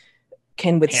can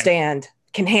withstand,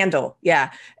 can handle.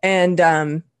 Yeah. And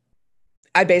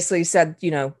I basically said,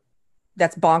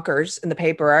 that's bonkers in the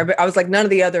paper. I was like, none of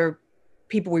the other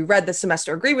people we read this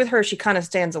semester agree with her. She kind of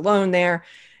stands alone there.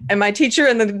 And my teacher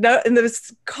in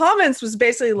the comments was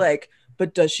basically like,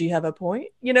 but does she have a point?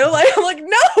 I'm like,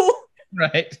 no.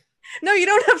 Right. No, you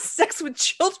don't have sex with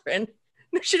children.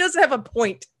 No, she doesn't have a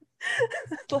point.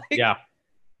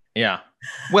 Yeah.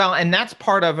 Well, and that's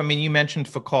part of, you mentioned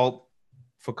Foucault,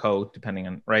 depending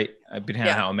on, right? Depending on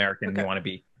how American you want to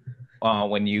be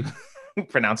when you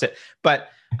pronounce it. But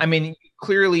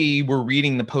clearly we're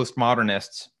reading the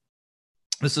postmodernists.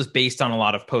 This is based on a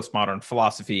lot of postmodern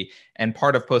philosophy, and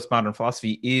part of postmodern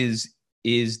philosophy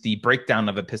is the breakdown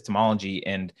of epistemology.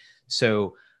 And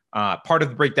so part of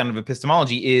the breakdown of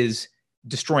epistemology is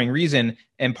destroying reason,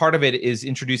 and part of it is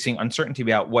introducing uncertainty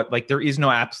about what, like, there is no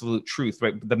absolute truth,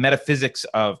 right? The metaphysics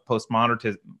of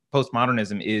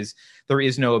postmodernism is there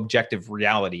is no objective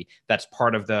reality. That's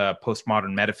part of the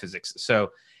postmodern metaphysics.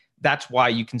 So that's why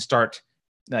you can start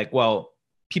like, well,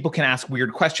 people can ask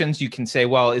weird questions. You can say,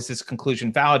 well, is this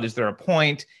conclusion valid? Is there a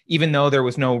point? Even though there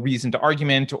was no reason to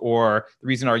argument, or the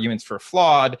reason arguments for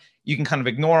flawed, you can kind of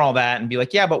ignore all that and be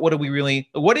like, yeah, but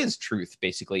what is truth,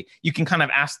 basically? You can kind of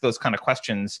ask those kind of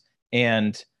questions,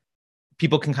 and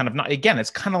people can kind of not, again, it's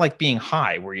kind of like being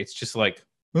high, where it's just like,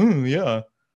 oh, yeah,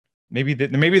 maybe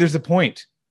there's a point,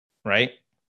 right?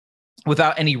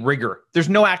 Without any rigor. There's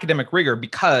no academic rigor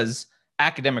because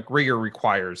academic rigor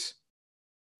requires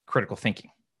critical thinking.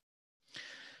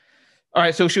 All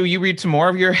right, so should you read some more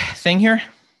of your thing here?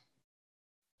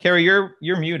 Carrie, you're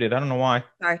muted. I don't know why.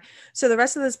 Sorry. So the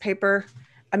rest of this paper,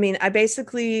 I mean, I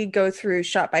basically go through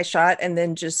shot by shot and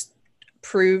then just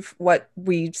prove what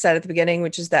we said at the beginning,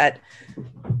 which is that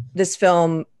this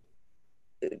film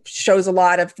shows a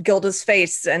lot of Gilda's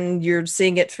face and you're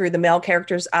seeing it through the male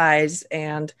character's eyes.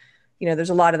 And, you know,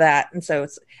 there's a lot of that. And so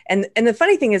it's, and the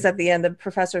funny thing is at the end, the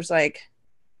professor's like,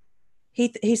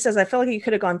 he says, I feel like you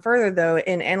could have gone further though,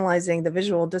 in analyzing the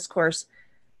visual discourse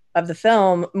of the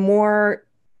film. More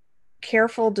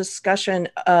careful discussion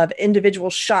of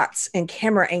individual shots and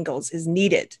camera angles is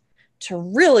needed to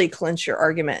really clinch your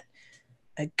argument.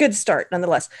 A good start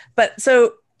nonetheless. But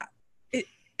so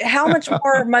how much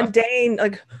more mundane,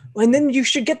 like, and then you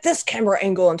should get this camera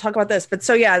angle and talk about this. But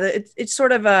so, yeah, it's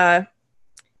sort of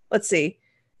let's see.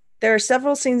 There are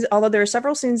several scenes, although there are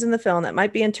several scenes in the film that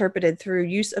might be interpreted through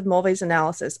use of Mulvey's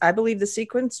analysis. I believe the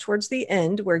sequence towards the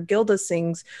end where Gilda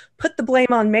sings, "Put the blame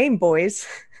on Maine, boys,"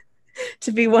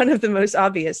 to be one of the most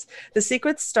obvious. The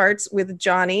sequence starts with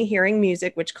Johnny hearing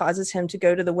music, which causes him to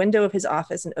go to the window of his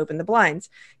office and open the blinds.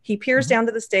 He peers down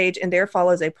to the stage, and there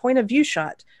follows a point of view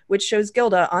shot, which shows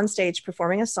Gilda on stage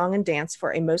performing a song and dance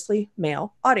for a mostly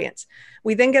male audience.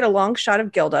 We then get a long shot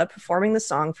of Gilda performing the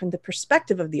song from the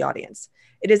perspective of the audience.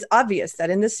 It is obvious that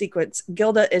in this sequence,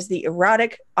 Gilda is the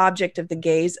erotic object of the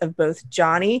gaze of both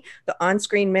Johnny, the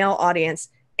on-screen male audience,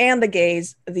 and the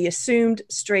gaze of the assumed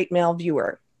straight male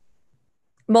viewer.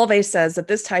 Mulvey says that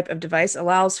this type of device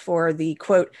allows for the,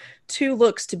 quote, two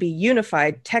looks to be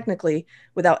unified technically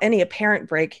without any apparent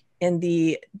break in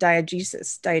the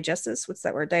diegesis. Diegesis? What's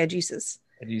that word? Diegesis.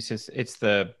 Diegesis.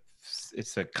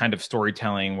 It's a kind of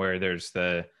storytelling where there's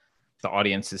the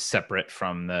audience is separate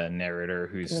from the narrator,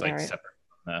 who's like separate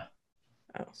from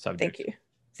the subject.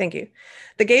 Thank you.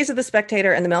 The gaze of the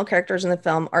spectator and the male characters in the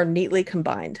film are neatly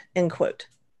combined, end quote.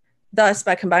 Thus,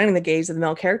 by combining the gaze of the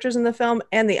male characters in the film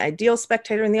and the ideal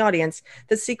spectator in the audience,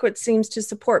 the sequence seems to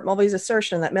support Mulvey's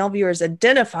assertion that male viewers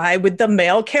identify with the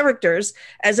male characters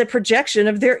as a projection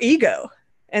of their ego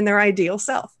and their ideal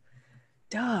self.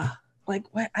 Duh. Like,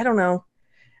 what? I don't know.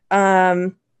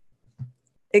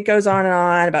 It goes on and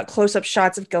on about close-up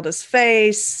shots of Gilda's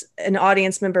face. An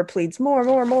audience member pleads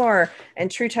more. And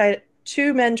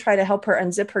two men try to help her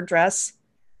unzip her dress.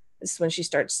 This is when she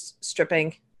starts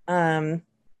stripping.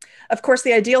 Of course,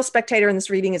 the ideal spectator in this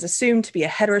reading is assumed to be a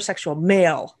heterosexual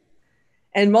male.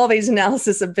 And Mulvey's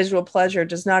analysis of visual pleasure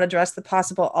does not address the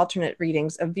possible alternate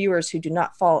readings of viewers who do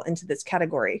not fall into this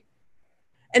category.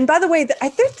 And by the way, I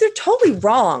think they're totally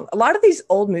wrong. A lot of these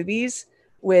old movies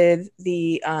with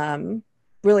the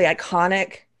really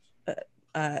iconic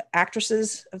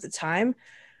actresses of the time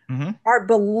are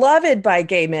beloved by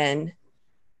gay men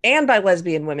and by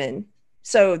lesbian women.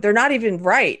 So they're not even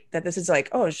right that this is like,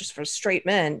 oh, it's just for straight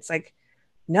men. It's like,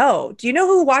 no. Do you know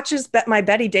who watches my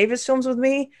Betty Davis films with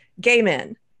me? Gay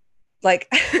men. Like,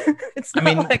 it's not,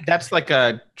 I mean, like, that's like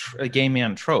a gay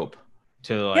man trope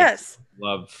to like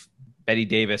love Betty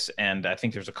Davis. And I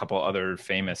think there's a couple other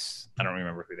famous, I don't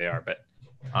remember who they are, but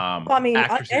well, I mean,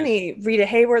 actresses. Any Rita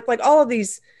Hayworth, like all of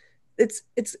these,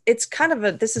 it's kind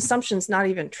of this assumption's not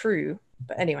even true.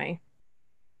 But anyway.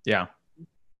 Yeah.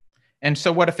 And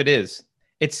so what if it is?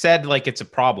 It's said like it's a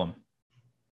problem.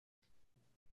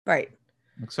 Right.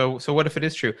 So what if it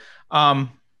is true? Someone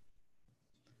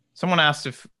asked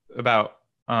about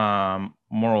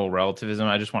moral relativism.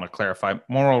 I just want to clarify.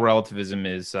 Moral relativism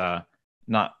is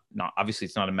not obviously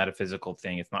it's not a metaphysical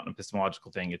thing. It's not an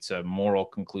epistemological thing. It's a moral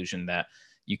conclusion that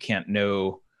you can't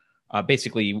know.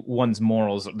 Basically, one's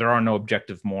morals. There are no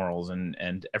objective morals,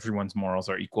 and everyone's morals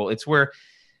are equal. It's where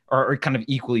are kind of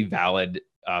equally valid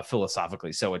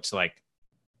philosophically. So it's like,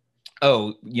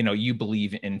 oh, you know, you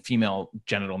believe in female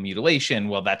genital mutilation.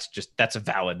 Well, that's a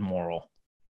valid moral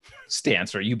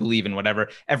stance, or you believe in whatever.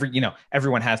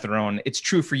 Everyone has their own. It's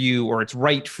true for you, or it's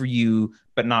right for you,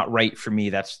 but not right for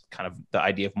me. That's kind of the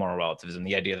idea of moral relativism.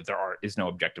 The idea that there is no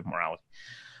objective morality.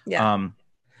 Yeah.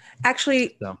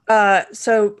 Actually,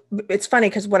 so it's funny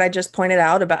because what I just pointed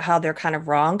out about how they're kind of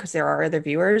wrong because there are other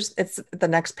viewers. It's the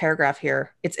next paragraph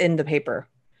here. It's in the paper.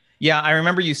 Yeah, I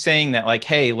remember you saying that, like,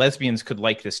 hey, lesbians could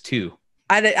like this too.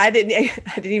 I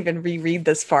didn't even reread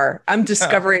this far. I'm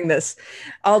discovering this.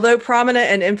 Although prominent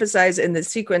and emphasized in the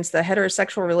sequence, the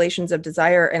heterosexual relations of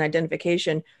desire and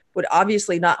identification would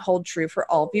obviously not hold true for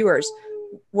all viewers.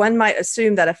 one might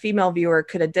assume that a female viewer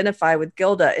could identify with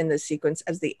Gilda in this sequence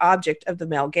as the object of the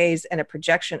male gaze and a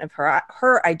projection of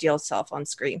her ideal self on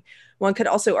screen. One could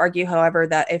also argue, however,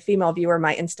 that a female viewer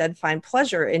might instead find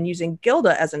pleasure in using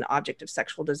Gilda as an object of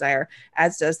sexual desire,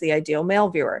 as does the ideal male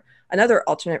viewer. Another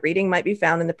alternate reading might be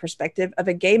found in the perspective of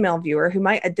a gay male viewer who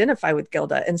might identify with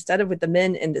Gilda instead of with the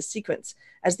men in this sequence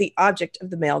as the object of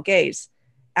the male gaze.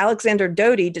 Alexander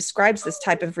Doty describes this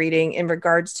type of reading in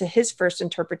regards to his first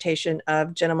interpretation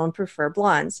of Gentlemen Prefer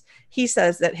Blondes. He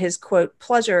says that his, quote,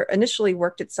 pleasure initially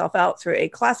worked itself out through a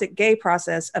classic gay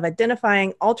process of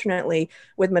identifying alternately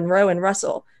with Monroe and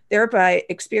Russell, thereby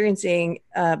experiencing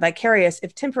vicarious,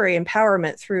 if temporary,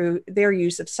 empowerment through their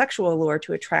use of sexual allure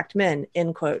to attract men,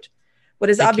 end quote. What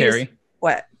is obvious? Carrie,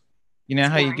 what? you know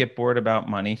how you get bored about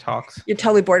money talks? You're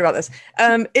totally bored about this.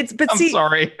 I'm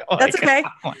sorry. That's okay.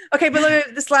 Okay, but look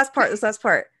at this last part.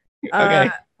 Okay.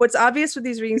 What's obvious with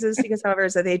these readings of the sequence, however,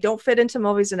 is that they don't fit into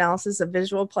Mulvey's analysis of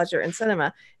visual pleasure in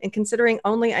cinema. And considering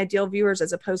only ideal viewers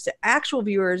as opposed to actual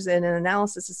viewers in an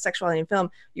analysis of sexuality in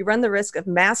film, you run the risk of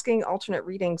masking alternate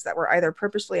readings that were either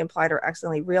purposely implied or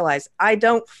accidentally realized. I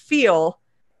don't feel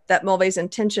that Mulvey's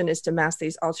intention is to mask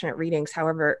these alternate readings,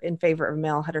 however, in favor of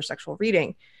male heterosexual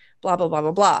reading. Blah, blah, blah,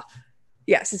 blah, blah.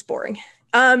 Yes, it's boring.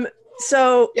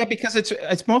 So yeah, because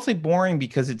it's mostly boring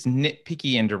because it's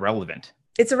nitpicky and irrelevant.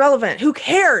 It's irrelevant. Who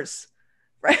cares?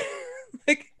 Right?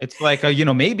 It's like,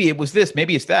 maybe it was this,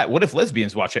 maybe it's that. What if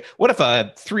lesbians watch it? What if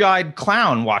a three-eyed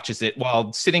clown watches it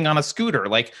while sitting on a scooter?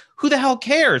 Like, who the hell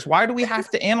cares? Why do we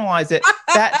have to analyze it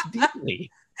that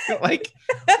deeply?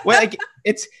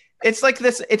 It's like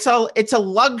this. It's a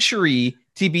luxury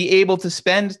to be able to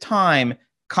spend time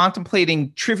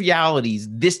contemplating trivialities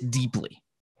this deeply.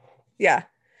 Yeah.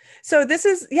 So this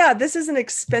is an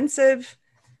expensive.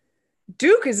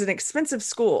 Duke is an expensive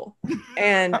school,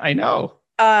 and I know.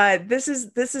 This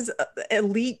is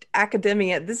elite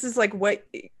academia. This is like what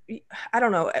I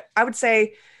don't know. I would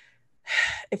say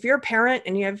if you're a parent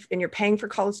and you're paying for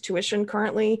college tuition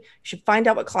currently, you should find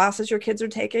out what classes your kids are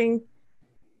taking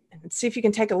and see if you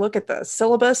can take a look at the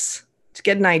syllabus to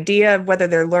get an idea of whether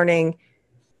they're learning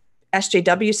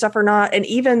SJW stuff or not. And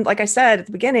even, like I said at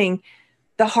the beginning,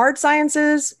 the hard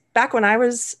sciences, back when I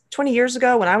was 20 years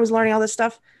ago, when I was learning all this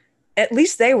stuff, at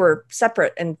least they were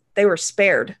separate and they were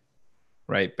spared.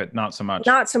 Right, but not so much.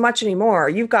 Not so much anymore.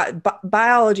 You've got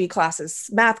biology classes,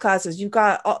 math classes. You've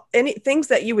got any things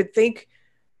that you would think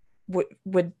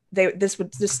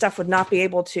this stuff would not be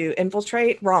able to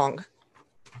infiltrate. Wrong.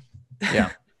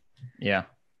 Yeah.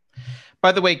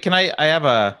 By the way,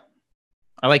 I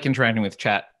like interacting with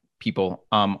chat people.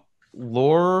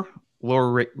 Lori,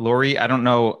 I don't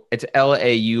know. It's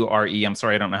Laure. I'm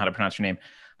sorry, I don't know how to pronounce your name.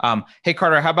 Hey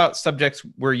Carter, how about subjects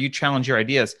where you challenge your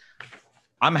ideas?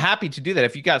 I'm happy to do that.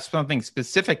 If you got something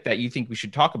specific that you think we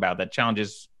should talk about that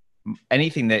challenges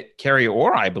anything that Carrie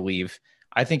or I believe,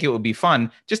 I think it would be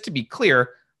fun. Just to be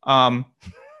clear, I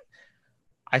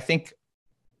think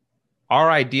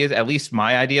our ideas, at least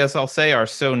my ideas, I'll say, are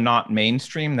so not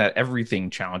mainstream that everything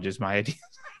challenges my ideas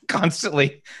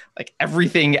constantly. Like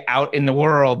everything out in the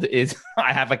world is,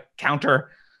 I have a counter,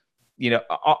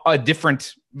 a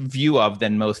different view of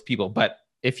than most people. But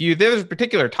if there's a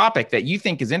particular topic that you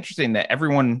think is interesting that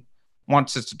everyone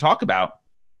wants us to talk about,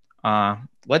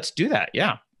 let's do that.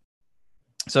 Yeah.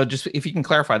 So just if you can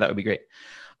clarify, that would be great.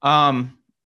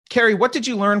 Carrie, what did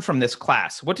you learn from this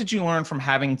class? What did you learn from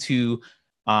having to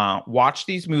watch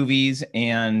these movies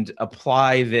and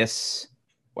apply this?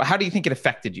 How do you think it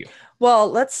affected you? Well,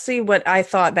 let's see what I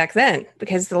thought back then,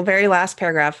 because the very last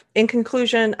paragraph, in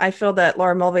conclusion, I feel that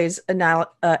Laura Mulvey's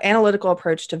analytical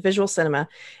approach to visual cinema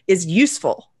is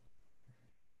useful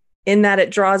in that it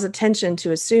draws attention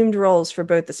to assumed roles for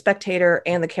both the spectator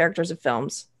and the characters of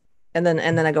films. And then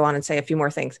I go on and say a few more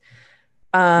things.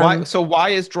 Why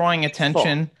is drawing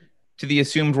attention to the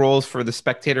assumed roles for the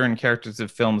spectator and characters of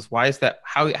films? Why is that?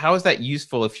 How is that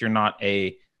useful if you're not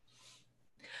a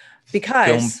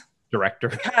film director?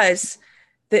 Because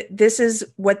this is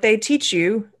what they teach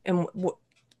you. And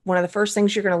one of the first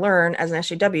things you're going to learn as an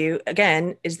SJW,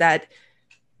 again, is that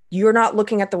you're not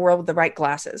looking at the world with the right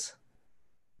glasses.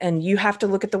 And you have to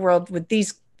look at the world with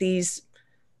these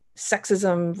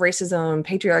sexism, racism,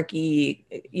 patriarchy,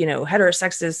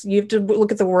 heterosexist. You have to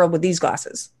look at the world with these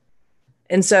glasses.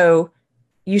 And so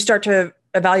you start to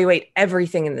evaluate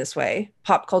everything in this way.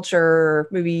 Pop culture,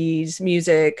 movies,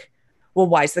 music. Well,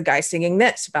 why is the guy singing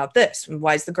this about this? And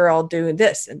why is the girl doing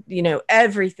this? And,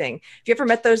 everything. Have you ever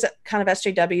met those kind of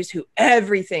SJWs who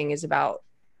everything is about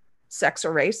sex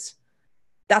or race?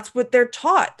 That's what they're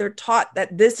taught. They're taught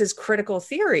that this is critical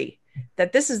theory,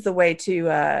 that this is the way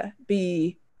to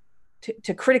be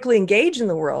to critically engage in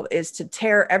the world is to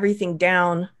tear everything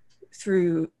down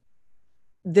through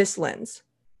this lens.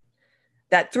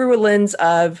 That through a lens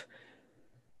of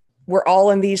we're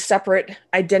all in these separate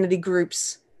identity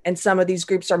groups, and some of these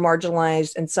groups are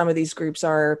marginalized and some of these groups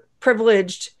are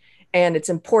privileged. And it's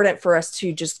important for us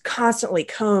to just constantly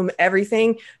comb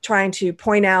everything, trying to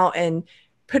point out and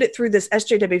put it through this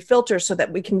SJW filter so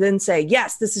that we can then say,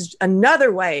 yes, this is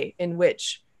another way in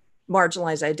which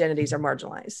marginalized identities are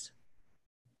marginalized.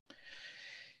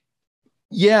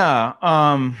 Yeah.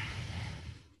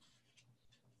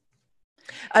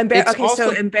 Okay, also,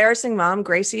 so embarrassing mom,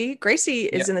 Gracie. Gracie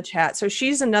is in the chat. So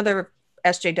she's another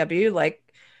SJW,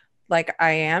 like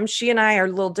I am. She and I are a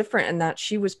little different in that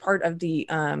she was part of the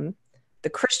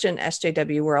Christian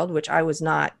SJW world, which I was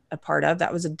not a part of.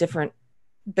 That was a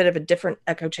bit of a different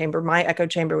echo chamber. My echo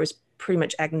chamber was pretty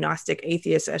much agnostic,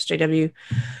 atheist SJW.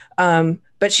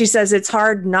 But she says it's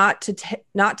hard not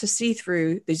to see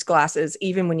through these glasses,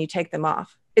 even when you take them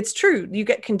off. It's true. You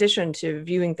get conditioned to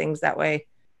viewing things that way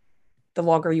the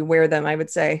longer you wear them, I would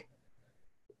say.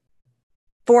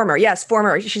 Former.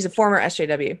 She's a former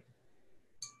SJW.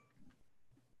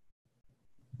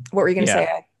 What were you going to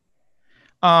say?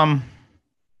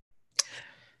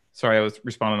 Sorry, I was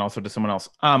responding also to someone else.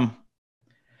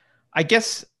 I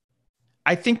guess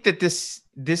I think that this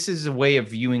is a way of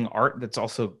viewing art that's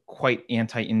also quite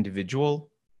anti-individual,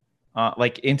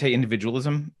 like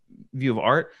anti-individualism view of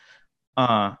art.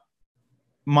 The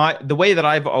way that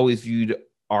I've always viewed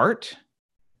art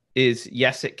is,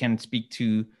 yes, it can speak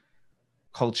to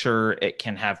culture, it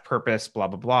can have purpose, blah,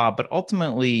 blah, blah. But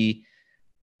ultimately,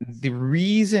 the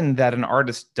reason that an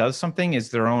artist does something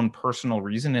is their own personal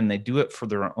reason, and they do it for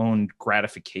their own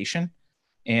gratification.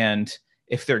 And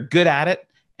if they're good at it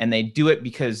and they do it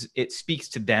because it speaks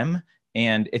to them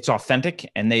and it's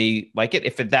authentic and they like it,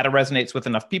 if that resonates with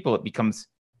enough people, it becomes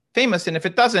famous. And if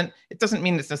it doesn't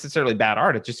mean it's necessarily bad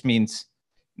art. It just means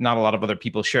not a lot of other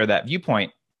people share that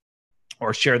viewpoint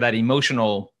or share that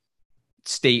emotional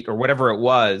state or whatever it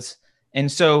was.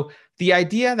 And so the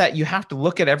idea that you have to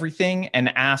look at everything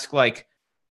and ask, like,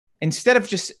 instead of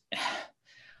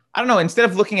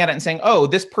looking at it and saying, oh,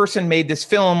 this person made this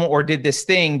film or did this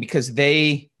thing because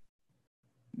they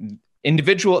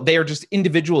are just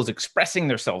individuals expressing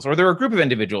themselves, or they're a group of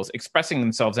individuals expressing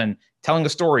themselves and telling a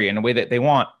story in a way that they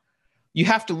want. You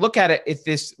have to look at it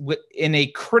in a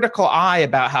critical eye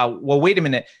about how, well, wait a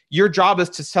minute, your job is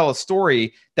to tell a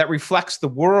story that reflects the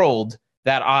world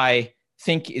that I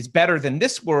think is better than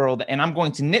this world. And I'm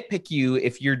going to nitpick you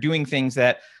if you're doing things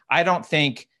that I don't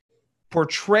think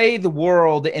portray the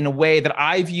world in a way that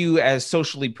I view as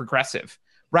socially progressive,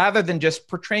 rather than just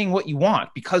portraying what you want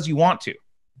because you want to.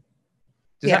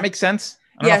 Does that make sense?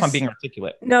 I don't know if I'm being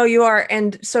articulate. No, you are.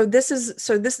 And so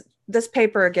this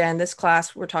paper, again, this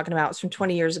class we're talking about is from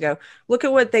 20 years ago. Look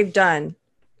at what they've done.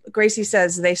 Gracie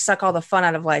says they suck all the fun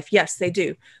out of life. Yes, they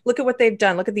do. Look at what they've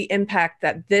done. Look at the impact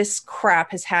that this crap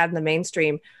has had in the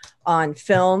mainstream on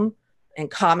film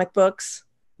and comic books,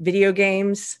 video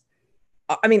games.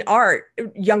 I mean, art,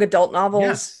 young adult novels.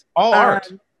 Yes, all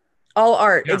art. All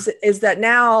art. Yeah. Is that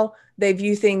now they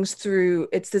view things through,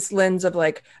 it's this lens of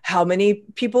like, how many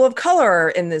people of color are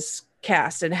in this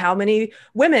cast and how many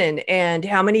women and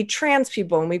how many trans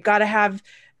people. And we've got to have,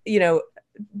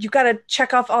 you've got to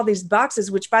check off all these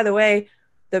boxes, which, by the way,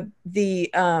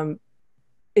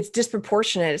 it's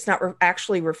disproportionate. It's not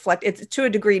actually it's to a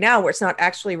degree now where it's not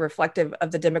actually reflective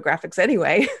of the demographics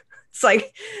anyway. It's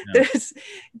like,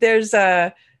 there's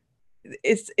I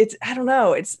don't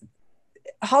know. It's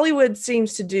Hollywood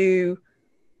seems to do,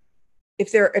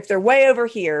 if they're way over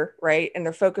here, right, and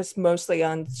they're focused mostly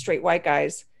on straight white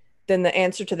guys, then the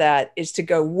answer to that is to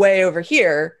go way over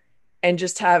here and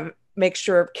just make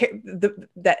sure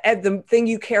that the thing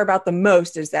you care about the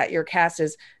most is that your cast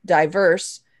is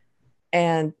diverse,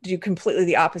 and do completely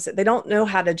the opposite. They don't know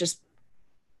how to just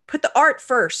put the art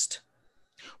first.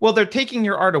 Well, they're taking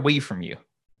your art away from you.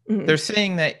 Mm-hmm. They're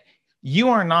saying that you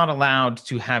are not allowed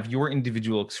to have your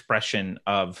individual expression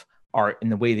of art in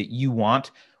the way that you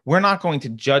want. We're not going to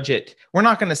judge it. We're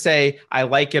not going to say, I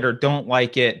like it or don't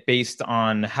like it based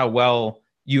on how well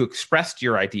you expressed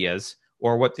your ideas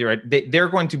or what they're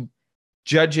going to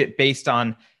judge it based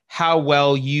on how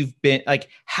well you've been, like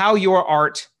how your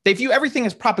art, they view everything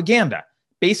as propaganda,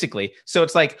 basically. So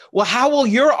it's like, well, how will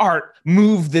your art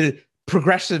move the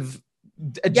progressive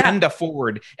agenda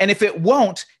forward? And if it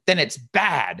won't, then it's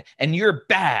bad and you're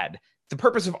bad. The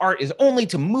purpose of art is only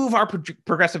to move our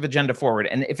progressive agenda forward.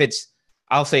 And if it's,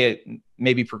 I'll say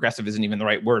maybe progressive isn't even the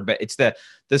right word, but it's the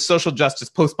social justice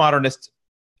postmodernist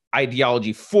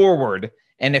ideology forward.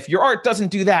 And if your art doesn't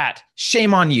do that,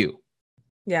 shame on you.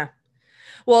 Yeah.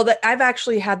 Well, that I've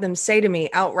actually had them say to me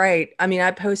outright. I mean,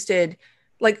 I posted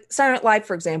like Silent Live,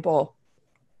 for example,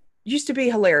 used to be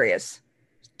hilarious,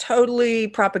 totally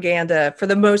propaganda for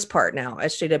the most part now,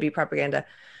 SJW propaganda.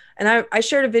 And I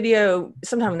shared a video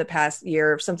sometime in the past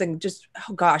year of something just,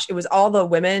 oh gosh, it was all the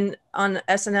women on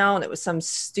SNL and it was some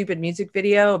stupid music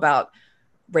video about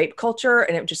rape culture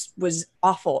and it just was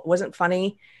awful. It wasn't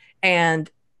funny. And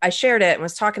I shared it and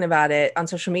was talking about it on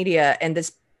social media. And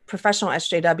this professional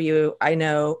SJW I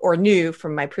know or knew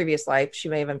from my previous life, she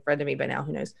may have unfriended me by now,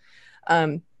 who knows?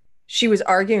 Um, she was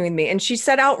arguing with me and she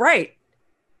said outright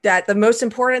that the most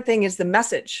important thing is the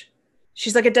message.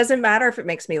 She's like, it doesn't matter if it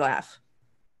makes me laugh.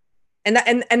 And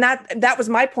that was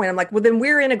my point. I'm like, well, then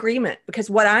we're in agreement because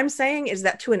what I'm saying is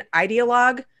that to an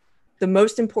ideologue, the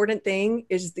most important thing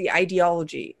is the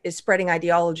ideology, is spreading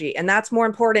ideology. And that's more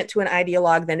important to an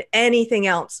ideologue than anything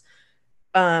else.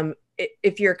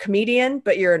 If you're a comedian,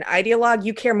 but you're an ideologue,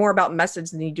 you care more about message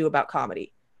than you do about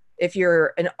comedy. If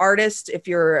you're an artist, if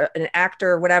you're an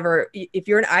actor, whatever, if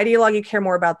you're an ideologue, you care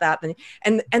more about that than,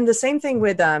 and the same thing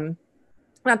with,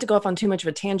 not to go off on too much of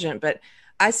a tangent, but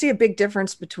I see a big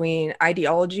difference between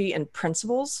ideology and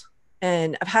principles.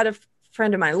 And I've had a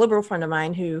friend of mine, a liberal friend of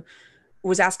mine, who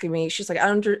was asking me, she's like, I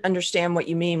don't understand what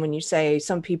you mean when you say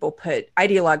some people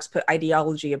ideologues put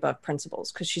ideology above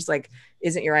principles. Cause she's like,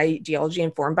 isn't your ideology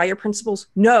informed by your principles?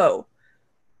 No.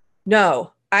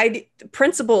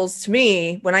 Principles to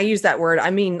me, when I use that word, I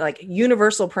mean like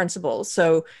universal principles.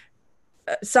 So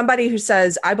somebody who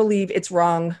says, I believe it's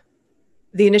wrong,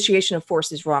 the initiation of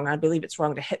force is wrong. I believe it's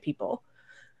wrong to hit people,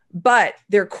 but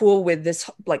they're cool with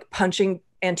this like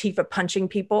Antifa punching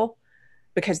people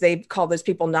because they call those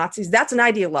people Nazis. That's an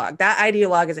ideologue. That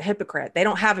ideologue is a hypocrite. They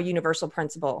don't have a universal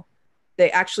principle.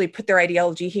 They actually put their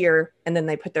ideology here and then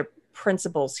they put their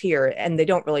principles here and they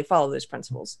don't really follow those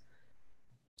principles.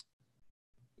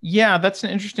 Yeah, that's an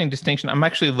interesting distinction. I'm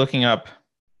actually looking up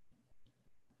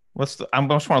I just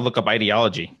want to look up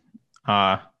ideology.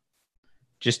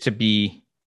 Just to be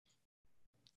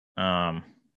I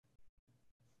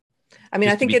mean,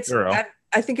 I think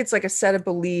it's like a set of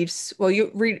beliefs. Well,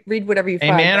 you read whatever you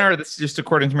find. A manner, this is just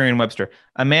according to Merriam-Webster,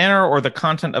 a manner or the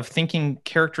content of thinking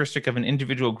characteristic of an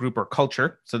individual group or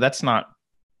culture. So that's not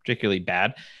particularly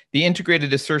bad. The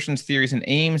integrated assertions, theories, and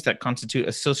aims that constitute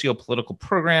a socio-political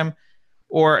program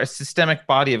or a systemic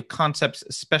body of concepts,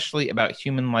 especially about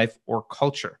human life or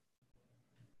culture.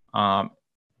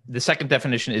 The second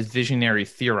definition is visionary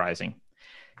theorizing.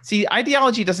 See,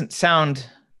 ideology doesn't sound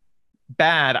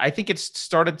bad. I think it's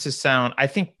started to sound, I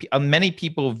think many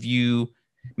people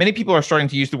are starting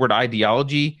to use the word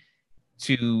ideology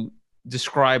to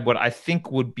describe what I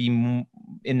think would be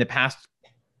in the past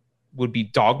would be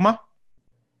dogma,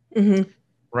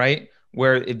 right?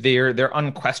 Where they're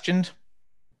unquestioned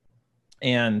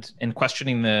and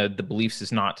questioning the beliefs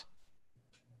is not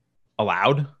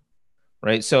allowed,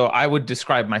 right? So I would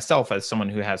describe myself as someone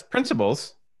who has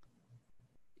principles.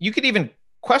 You could even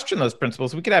question those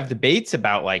principles. We could have debates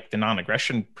about like the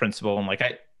non-aggression principle. And like,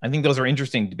 I think those are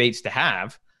interesting debates to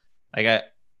have. Like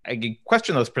I could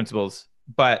question those principles,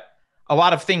 but a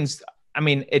lot of things, I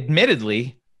mean,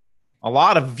 admittedly, a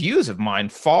lot of views of mine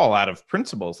fall out of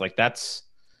principles. Like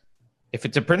if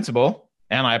it's a principle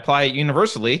and I apply it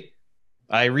universally,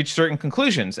 I reach certain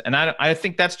conclusions. And I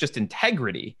think that's just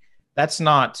integrity. That's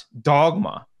not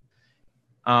dogma.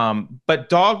 But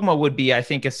dogma would be, I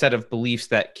think, a set of beliefs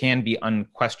that can be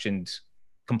unquestioned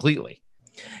completely.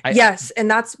 Yes, and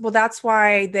that's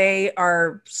why they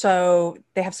have so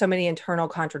many internal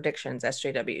contradictions,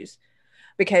 SJWs,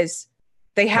 because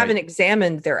they haven't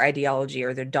examined their ideology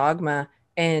or their dogma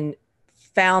and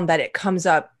found that it comes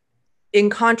up in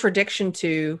contradiction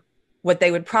to what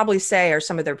they would probably say are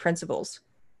some of their principles.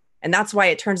 And that's why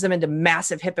it turns them into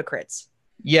massive hypocrites.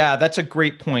 Yeah, that's a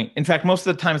great point. In fact, most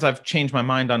of the times I've changed my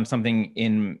mind on something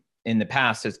in the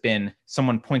past has been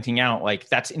someone pointing out like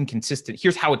that's inconsistent.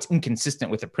 Here's how it's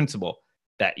inconsistent with the principle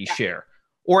that you share.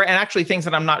 And actually things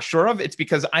that I'm not sure of, it's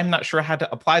because I'm not sure how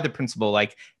to apply the principle.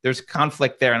 Like there's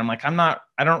conflict there. And I'm like,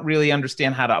 I don't really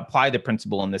understand how to apply the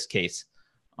principle in this case.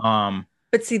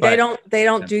 But see, they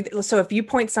don't do. So if you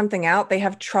point something out, they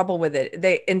have trouble with it.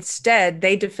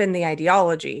 They defend the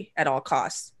ideology at all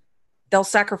costs. They'll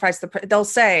sacrifice they'll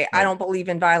say, I don't believe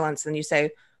in violence. And you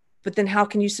say, but then how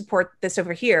can you support this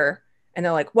over here? And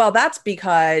they're like, well, that's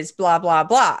because blah, blah,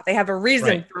 blah. They have a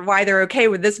reason for why they're okay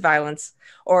with this violence.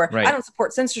 Or I don't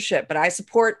support censorship, but I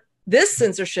support this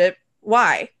censorship.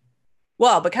 Why?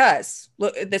 Well, because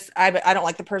look, I don't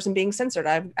like the person being censored.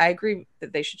 I agree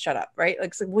that they should shut up, right?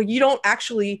 Like, so, well, you're not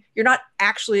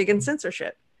actually against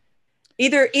censorship.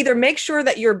 Either make sure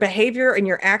that your behavior and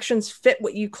your actions fit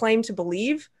what you claim to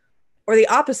believe, or the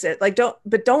opposite. Like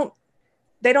don't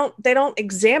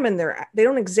examine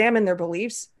their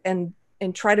beliefs and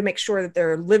try to make sure that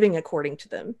they're living according to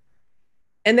them.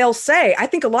 And they'll say, I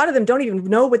think a lot of them don't even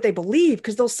know what they believe,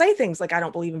 because they'll say things like, I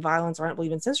don't believe in violence, or I don't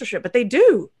believe in censorship, but they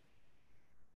do.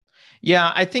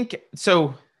 Yeah, I think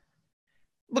so.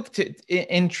 Look,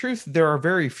 in truth, there are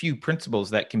very few principles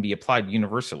that can be applied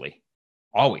universally,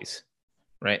 always,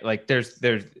 right? Like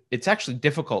it's actually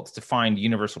difficult to find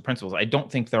universal principles. I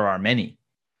don't think there are many,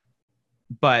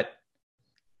 but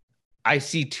I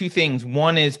see two things.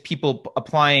 One is people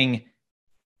applying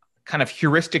kind of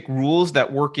heuristic rules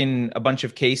that work in a bunch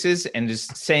of cases and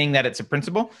just saying that it's a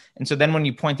principle. And so then when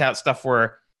you point out stuff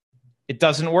where it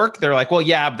doesn't work, they're like, well,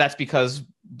 yeah, that's because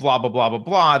blah, blah, blah, blah,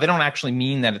 blah. They don't actually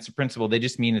mean that it's a principle. They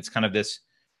just mean it's kind of this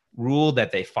rule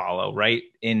that they follow, right,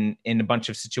 in a bunch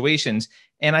of situations.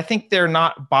 And I think they're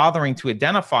not bothering to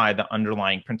identify the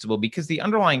underlying principle, because the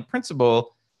underlying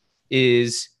principle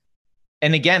is,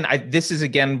 and again, this is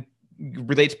again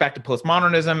relates back to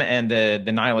postmodernism and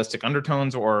the nihilistic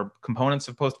undertones or components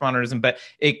of postmodernism, but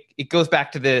it goes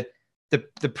back to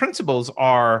the principles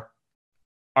are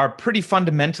pretty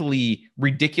fundamentally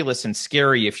ridiculous and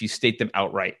scary if you state them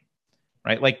outright,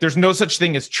 right? Like there's no such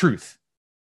thing as truth,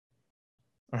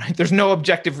 right? There's no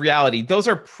objective reality. Those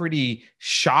are pretty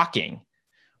shocking,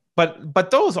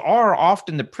 but those are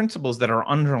often the principles that are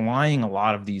underlying a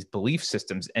lot of these belief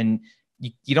systems, and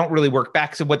you don't really work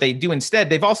back. So what they do instead,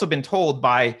 they've also been told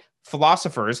by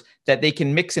philosophers that they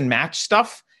can mix and match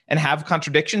stuff and have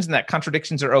contradictions, and that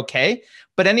contradictions are okay.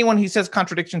 But anyone who says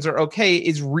contradictions are okay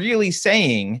is really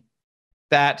saying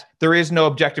that there is no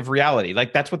objective reality.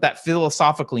 Like that's what that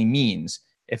philosophically means,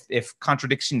 if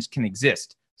contradictions can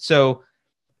exist. So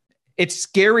it's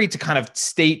scary to kind of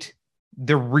state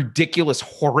the ridiculous,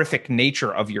 horrific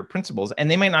nature of your principles,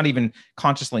 and they might not even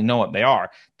consciously know what they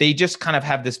are. They just kind of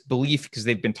have this belief because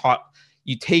they've been taught.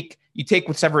 You take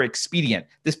whatever expedient.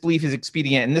 This belief is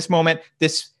expedient in this moment.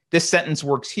 This sentence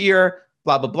works here.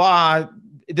 Blah blah blah.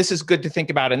 This is good to think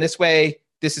about in this way.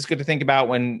 This is good to think about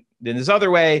when in this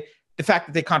other way. The fact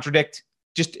that they contradict,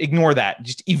 just ignore that.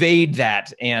 Just evade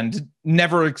that and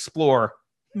never explore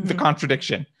the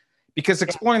contradiction, because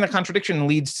exploring the contradiction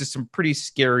leads to some pretty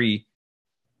scary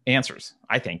answers,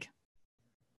 I think.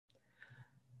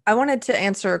 I wanted to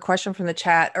answer a question from the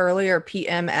chat earlier.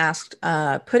 PM asked,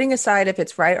 putting aside if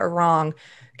it's right or wrong,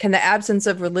 can the absence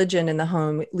of religion in the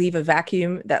home leave a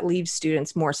vacuum that leaves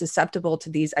students more susceptible to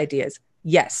these ideas?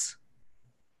 Yes.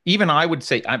 Even I would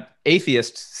say,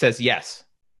 atheist says yes.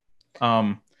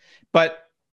 But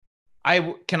I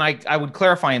would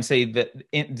clarify and say that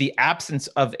in the absence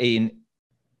of an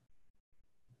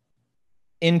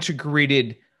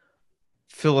integrated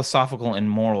philosophical and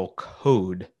moral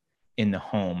code in the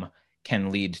home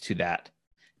can lead to that.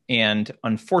 And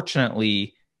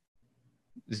unfortunately,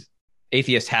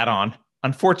 atheist hat on,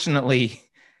 unfortunately,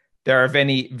 there are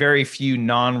very few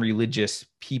non-religious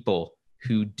people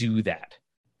who do that,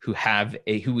 who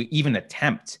even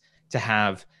attempt to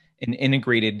have an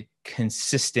integrated,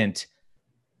 consistent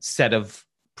set of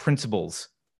principles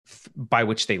by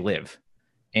which they live.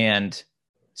 And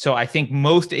so I think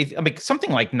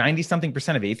something like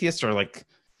 90-something% of atheists are like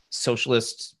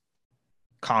socialist,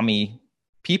 commie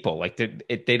people. Like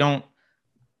they don't,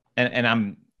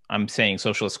 and I'm saying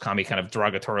socialist, commie kind of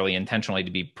derogatorily, intentionally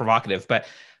to be provocative, but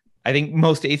I think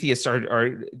most atheists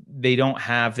they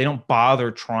don't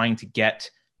bother trying to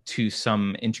get to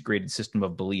some integrated system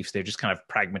of beliefs. They're just kind of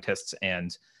pragmatists,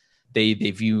 and they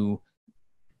view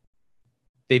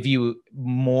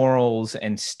morals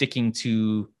and sticking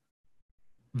to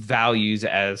values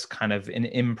as kind of an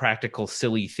impractical,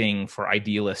 silly thing for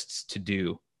idealists to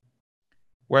do.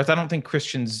 Whereas I don't think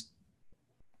Christians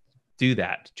do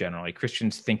that generally.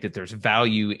 Christians think that there's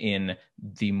value in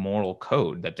the moral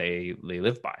code that they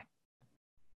live by.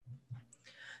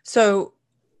 So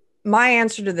my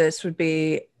answer to this would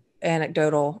be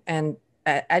anecdotal, and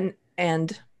I'm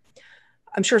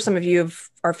sure some of you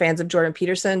are fans of Jordan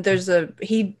Peterson.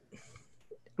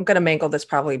 I'm going to mangle this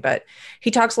probably, but he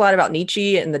talks a lot about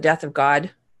Nietzsche and the death of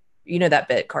God. You know that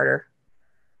bit, Carter?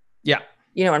 Yeah.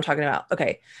 You know what I'm talking about?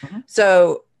 Okay. Mm-hmm.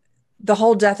 So the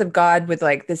whole death of God with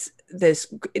like this,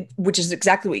 which is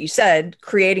exactly what you said,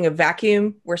 creating a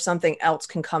vacuum where something else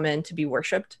can come in to be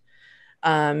worshiped.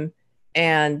 And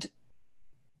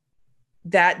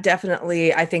that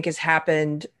definitely, I think, has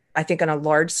happened, I think, on a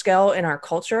large scale in our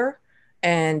culture,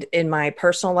 and in my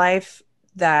personal life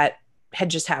that had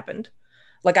just happened.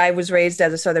 Like I was raised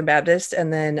as a Southern Baptist,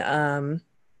 and then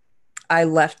I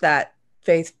left that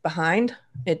faith behind.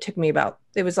 It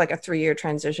was like a 3-year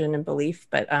transition in belief,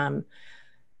 but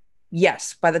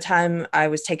yes, by the time I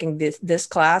was taking this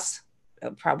class,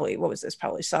 probably, what was this,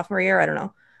 probably sophomore year, I don't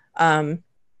know,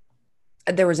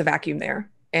 there was a vacuum there.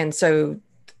 And so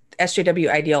SJW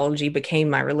ideology became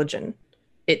my religion.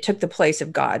 It took the place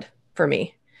of God for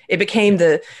me. It became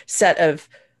the set of,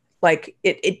 like,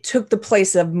 it took the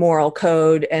place of moral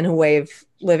code and a way of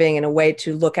living and a way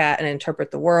to look at and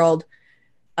interpret the world.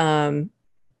 And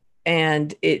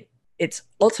it's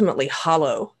ultimately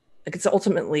hollow. Like, it's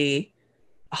ultimately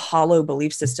a hollow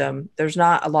belief system. There's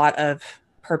not a lot of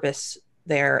purpose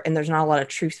there, and there's not a lot of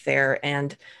truth there.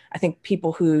 And I think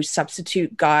people who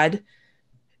substitute God,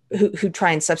 who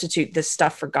try and substitute this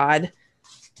stuff for God,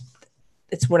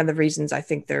 it's one of the reasons I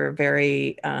think they're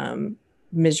very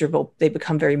miserable. They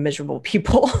become very miserable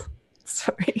people.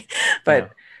 Sorry.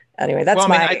 But anyway, that's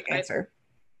my answer.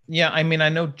 I mean, I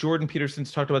know Jordan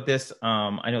Peterson's talked about this.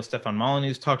 I know Stefan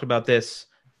Molyneux's talked about this.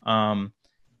 And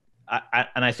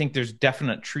I think there's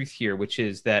definite truth here, which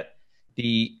is that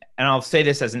and I'll say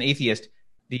this as an atheist,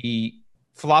 the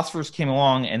philosophers came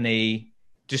along and they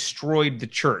destroyed the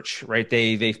church, right?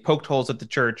 They've poked holes at the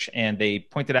church and they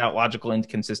pointed out logical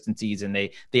inconsistencies, and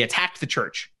they attacked the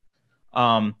church.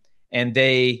 And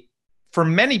they, for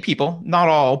many people, not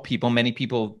all people, many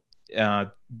people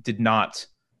did not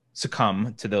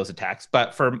succumb to those attacks,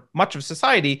 but for much of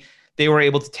society, they were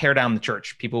able to tear down the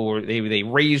church. They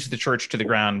razed the church to the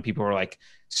ground. People were like,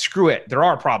 screw it, there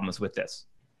are problems with this.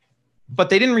 But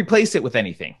they didn't replace it with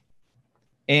anything.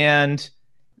 And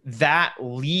that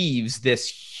leaves this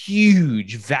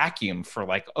huge vacuum for,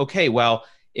 like, okay, well,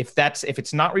 if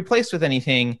it's not replaced with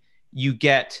anything,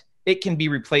 it can be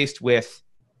replaced with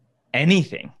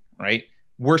anything, right?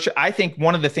 Worship. I think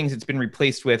one of the things it's been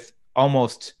replaced with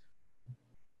almost,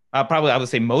 probably I would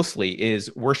say mostly,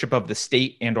 is worship of the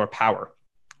state and or power,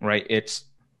 right? It's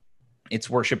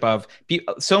worship of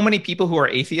so many people who are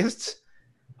atheists.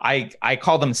 I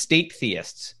call them state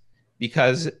theists,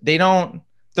 because they're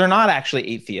not actually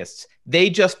atheists. They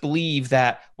just believe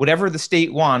that whatever the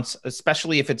state wants,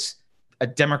 especially if it's a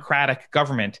democratic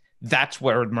government, that's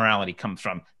where morality comes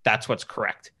from. That's what's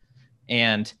correct.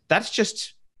 And that's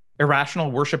just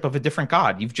irrational worship of a different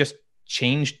God. You've just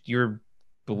changed your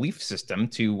belief system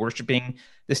to worshiping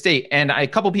the state. And a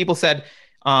couple people said,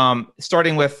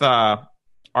 starting with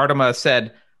Artema,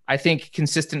 said, I think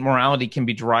consistent morality can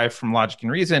be derived from logic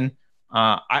and reason.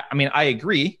 I mean, I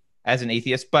agree as an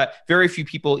atheist, but very few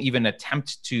people even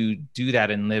attempt to do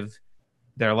that and live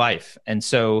their life. And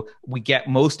so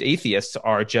most atheists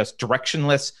are just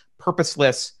directionless,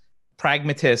 purposeless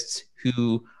pragmatists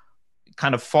who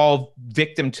kind of fall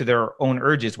victim to their own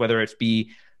urges, whether it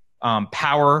be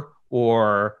power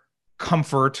or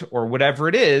comfort or whatever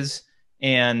it is,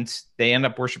 and they end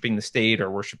up worshiping the state or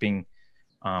worshiping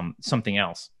something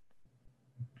else.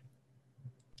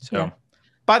 So, yeah.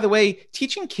 By the way,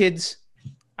 teaching kids,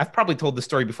 I've probably told this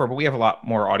story before, but we have a lot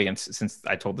more audience since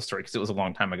I told the story because it was a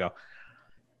long time ago.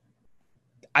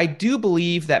 I do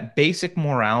believe that basic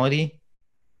morality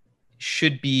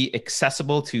should be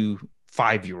accessible to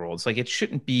 5-year-olds. Like, it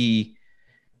shouldn't be,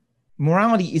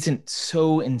 morality isn't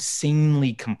so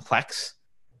insanely complex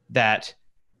that,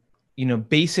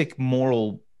 basic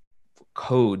moral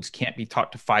codes can't be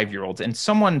taught to 5-year-olds. And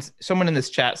someone in this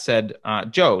chat said,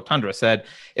 Joe Tundra said,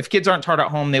 if kids aren't taught at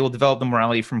home, they will develop the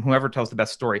morality from whoever tells the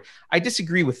best story. I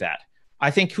disagree with that.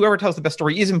 I think whoever tells the best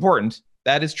story is important.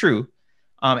 That is true.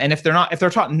 And if they're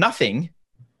taught nothing,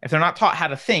 if they're not taught how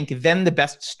to think, then the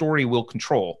best story will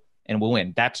control and will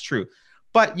win. That's true.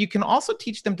 But you can also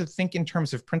teach them to think in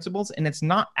terms of principles, and it's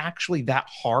not actually that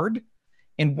hard.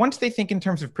 And once they think in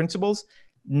terms of principles,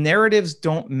 narratives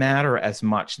don't matter as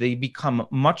much. They become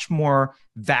much more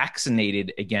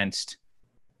vaccinated against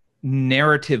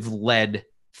narrative-led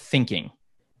thinking.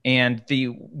 And the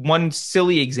one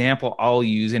silly example I'll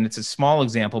use, and it's a small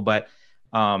example, but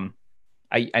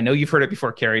I know you've heard it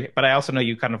before, Carrie, but I also know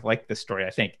you kind of like this story,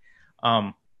 I think.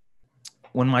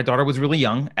 When my daughter was really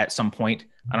young, at some point,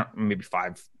 maybe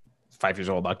five years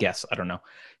old, I guess, I don't know.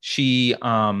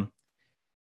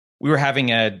 We were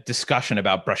having a discussion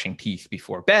about brushing teeth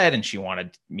before bed, and she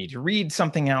wanted me to read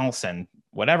something else and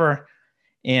whatever.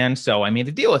 And so I made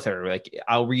a deal with her. Like,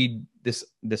 I'll read this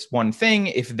one thing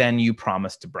if then you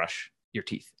promise to brush your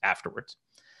teeth afterwards.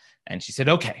 And she said,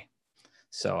 okay.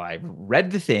 So I read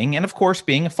the thing. And of course,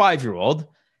 being a 5-year-old,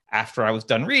 after I was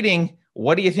done reading,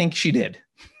 what do you think she did?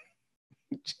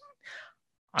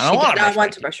 I don't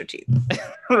want to brush her teeth.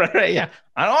 Right? Yeah.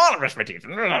 I don't want to brush my teeth.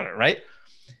 Right?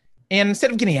 And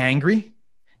instead of getting angry,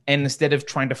 and instead of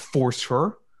trying to force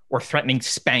her or threatening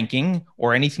spanking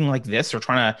or anything like this, or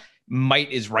trying to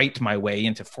might is right my way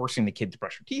into forcing the kid to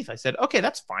brush her teeth. I said, okay,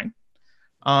 that's fine.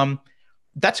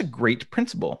 That's a great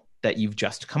principle that you've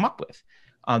just come up with.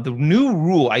 The new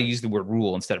rule, I use the word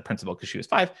rule instead of principle because she was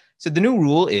 5, said the new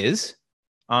rule is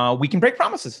we can break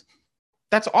promises.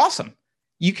 That's awesome.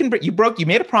 You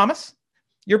made a promise.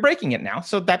 You're breaking it now.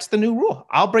 So that's the new rule.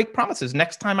 I'll break promises.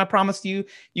 Next time I promised you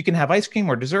can have ice cream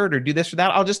or dessert or do this or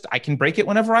that. I can break it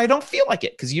whenever I don't feel like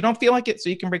it because you don't feel like it. So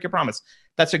you can break your promise.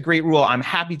 That's a great rule. I'm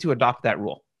happy to adopt that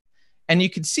rule. And you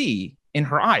could see in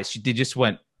her eyes, they just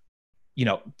went,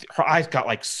 her eyes got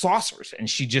like saucers and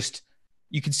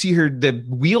you could see the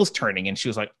wheels turning and she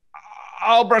was like,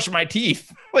 I'll brush my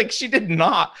teeth. Like she did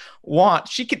not want,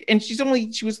 and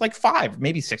she was like 5,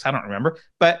 maybe 6. I don't remember,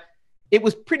 but it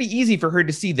was pretty easy for her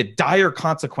to see the dire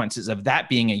consequences of that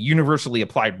being a universally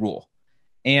applied rule.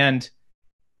 And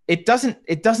it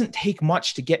doesn't take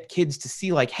much to get kids to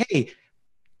see like, hey,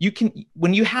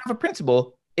 when you have a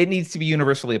principle, it needs to be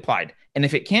universally applied. And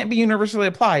if it can't be universally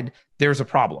applied, there's a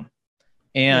problem.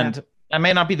 And I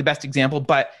may not be the best example,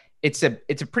 but it's a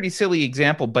pretty silly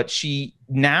example, but she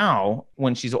now,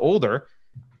 when she's older,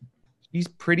 she's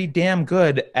pretty damn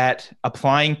good at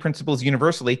applying principles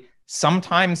universally,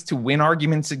 sometimes to win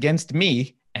arguments against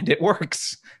me, and it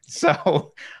works.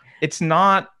 So it's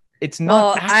not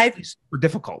actually super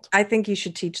difficult. I think you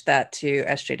should teach that to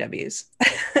SJWs.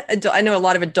 I know a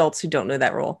lot of adults who don't know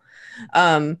that rule.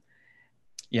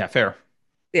 Yeah, fair.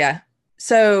 Yeah.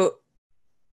 So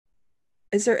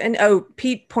is there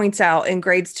Pete points out in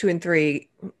grades 2 and 3,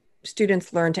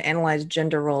 students learn to analyze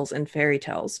gender roles in fairy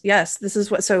tales. Yes, this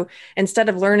is so instead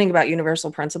of learning about universal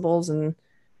principles and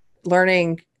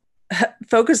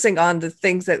focusing on the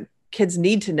things that kids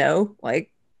need to know,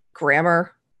 like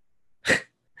grammar,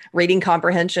 reading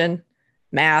comprehension,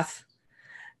 math,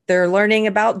 they're learning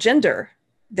about gender.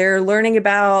 They're learning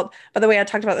about, by the way, I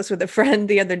talked about this with a friend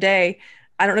the other day.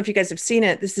 I don't know if you guys have seen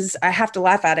it. I have to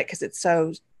laugh at it because it's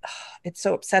so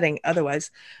upsetting otherwise,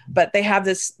 but they have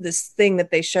this thing that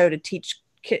they show to teach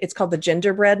kids. It's called the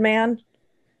Genderbread Man.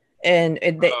 And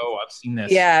I've seen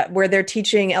this. Yeah, where they're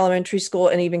teaching elementary school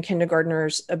and even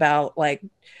kindergartners about like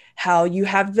how you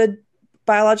have the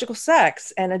biological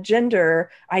sex and a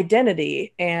gender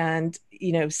identity and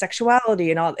sexuality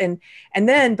and all, and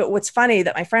then but what's funny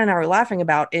that my friend and I were laughing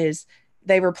about is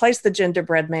they replaced the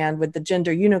Genderbread Man with the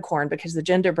gender unicorn because the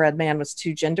Genderbread Man was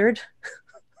too gendered.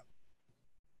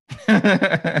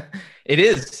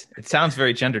 It sounds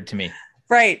very gendered to me.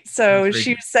 Right. So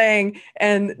she was saying,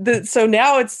 so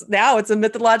now it's a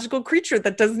mythological creature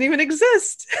that doesn't even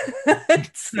exist.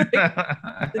 It's like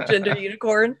the gender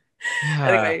unicorn.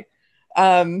 Anyway.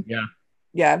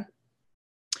 Yeah.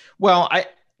 Well,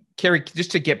 Carrie,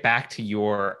 just to get back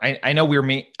to I know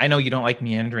I know you don't like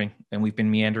meandering, and we've been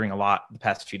meandering a lot the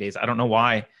past few days. I don't know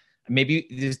why.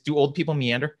 Maybe do old people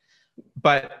meander?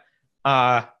 But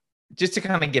just to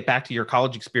kind of get back to your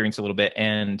college experience a little bit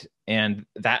and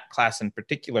that class in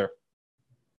particular,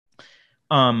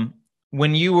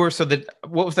 when you were,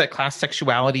 what was that class?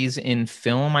 Sexualities in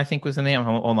Film, I think was the name.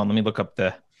 Hold on, let me look up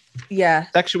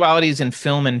Sexualities in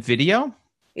Film and Video.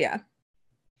 Yeah.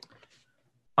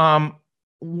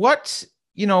 What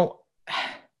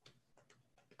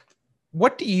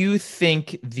do you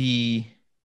think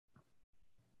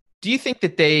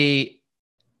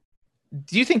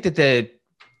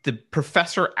the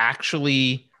professor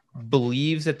actually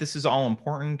believes that this is all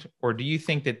important, or do you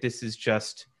think that this is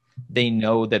just they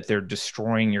know that they're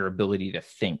destroying your ability to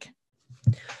think?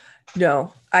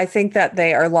 No, I think that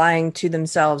they are lying to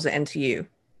themselves and to you.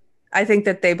 I think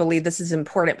that they believe this is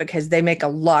important because they make a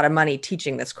lot of money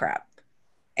teaching this crap.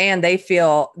 And they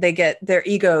feel their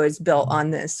ego is built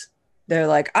on this. They're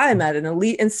like, I'm at an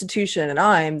elite institution and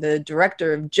I'm the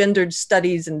director of gendered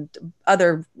studies and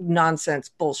other nonsense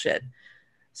bullshit.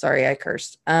 Sorry, I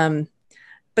cursed. But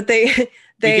they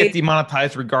get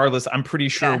demonetized regardless. I'm pretty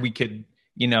sure we could,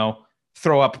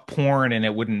 throw up porn and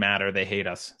it wouldn't matter. They hate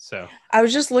us. So I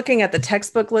was just looking at the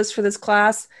textbook list for this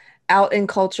class. Out in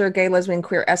Culture, Gay, Lesbian,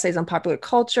 Queer Essays on Popular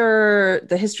Culture,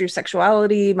 The History of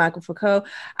Sexuality, Michael Foucault.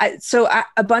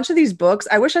 A bunch of these books,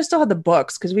 I wish I still had the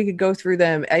books because we could go through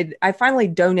them. I finally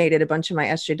donated a bunch of my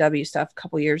SJW stuff a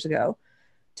couple years ago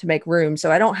to make room.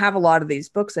 So I don't have a lot of these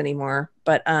books anymore.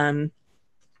 But yeah,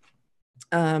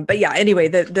 anyway,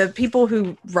 the people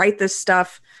who write this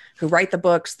stuff, who write the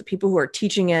books, the people who are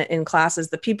teaching it in classes,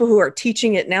 the people who are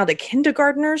teaching it now to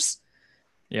kindergartners,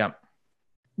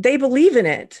 they believe in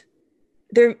it.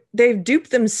 They've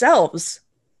duped themselves.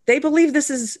 They believe this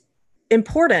is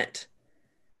important.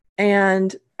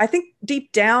 And I think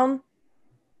deep down,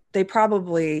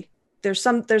 there's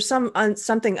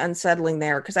something unsettling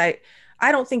there because I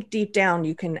don't think deep down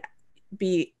you can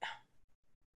be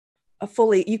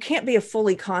you can't be a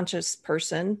fully conscious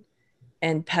person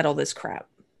and peddle this crap.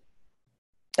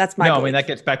 That's my No, I mean, belief. that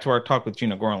gets back to our talk with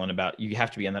Gina Gorlin about you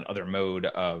have to be in that other mode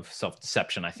of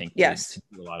self-deception, I think, Yes. to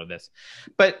do a lot of this.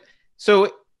 But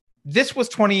so this was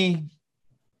 20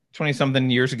 something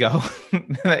years ago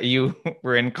that you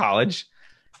were in college.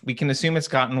 We can assume it's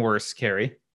gotten worse,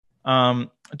 Carrie.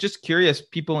 Just curious,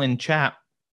 people in chat,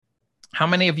 how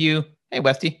many of you, hey,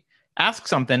 Westy, ask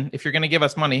something if you're going to give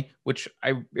us money, which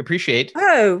I appreciate.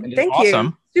 Oh, thank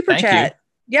awesome. you. Super Thank chat.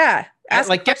 you. Yeah.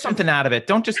 Get something out of it.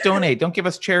 Don't just donate. Don't give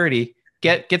us charity.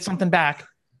 Get something back.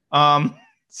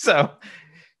 So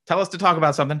tell us to talk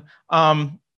about something.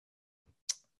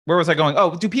 Where was I going?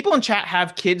 Oh, do people in chat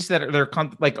have kids that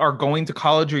are going to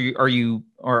college, or are you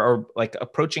like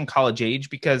approaching college age?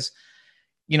 Because,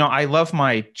 I love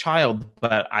my child,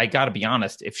 but I got to be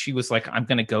honest. If she was like, I'm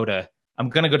gonna go to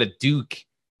Duke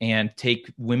and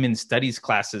take women's studies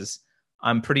classes,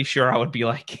 I'm pretty sure I would be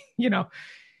like,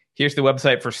 here's the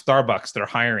website for Starbucks. They're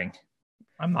hiring.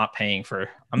 I'm not paying.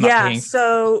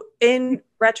 So in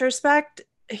retrospect,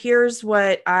 here's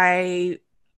what I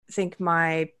think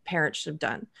my parents should have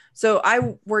done. So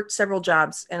I worked several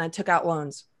jobs and I took out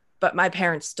loans, but my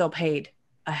parents still paid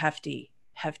a hefty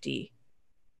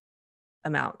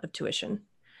amount of tuition.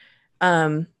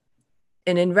 And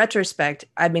in retrospect,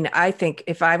 I mean, I think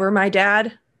if I were my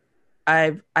dad,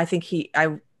 I'm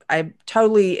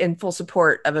totally in full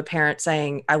support of a parent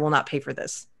saying, I will not pay for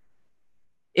this.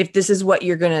 If this is what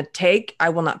you're going to take, I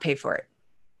will not pay for it.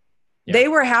 Yeah. They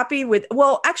were happy with,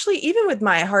 actually, even with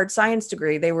my hard science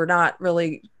degree, they were not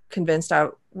really convinced.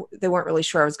 They weren't really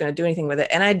sure I was going to do anything with it.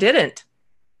 And I didn't,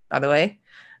 by the way.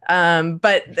 But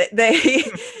but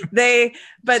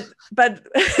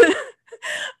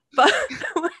why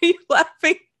are you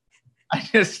laughing? I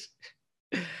just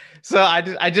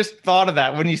thought of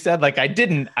that when you said, like, I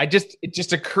didn't. It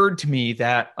just occurred to me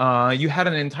that you had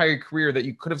an entire career that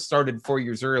you could have started 4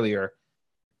 years earlier.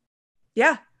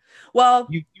 Yeah. Well,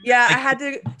 I had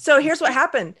to. So here's what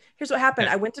happened.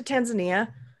 I went to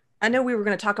Tanzania. I know we were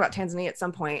going to talk about Tanzania at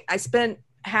some point. I spent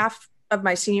half of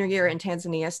my senior year in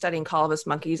Tanzania studying colobus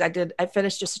monkeys. I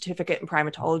finished a certificate in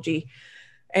primatology,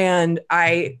 and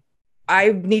I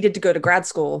needed to go to grad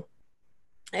school.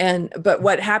 But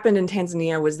what happened in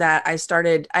Tanzania was that I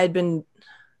had been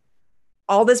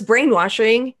all this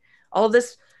brainwashing, all of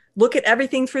this, look at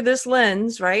everything through this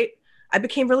lens, right? I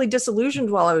became really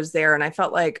disillusioned while I was there. And I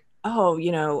felt like,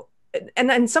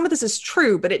 and some of this is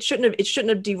true, but it shouldn't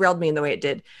have derailed me in the way it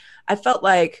did. I felt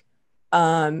like,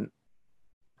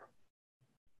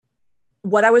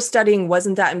 what I was studying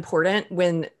wasn't that important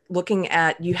when looking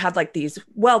at, you had like these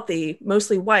wealthy,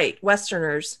 mostly white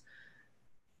Westerners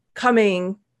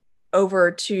coming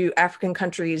over to African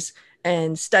countries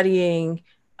and studying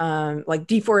like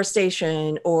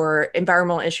deforestation or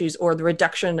environmental issues or the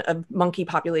reduction of monkey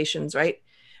populations, right?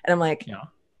 And I'm like,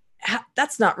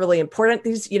 that's not really important.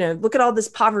 These, look at all this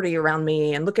poverty around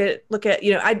me, and look at,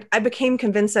 I became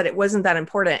convinced that it wasn't that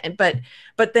important. And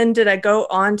but then did I go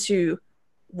on to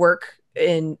work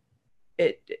in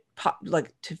it,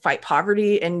 like to fight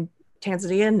poverty in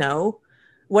Tanzania? No.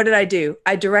 What did I do?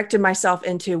 I directed myself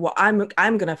into, well, I'm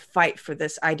going to fight for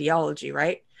this ideology,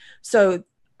 right? So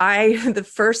I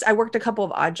worked a couple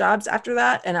of odd jobs after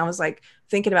that, and I was like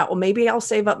thinking about, well, maybe I'll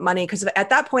save up money, because at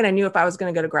that point I knew if I was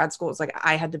going to go to grad school, it's like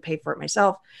I had to pay for it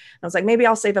myself. And I was like, maybe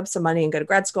I'll save up some money and go to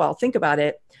grad school. I'll think about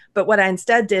it. But what I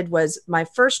instead did was, my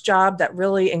first job that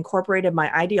really incorporated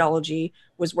my ideology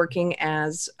was working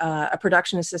as a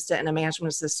production assistant and a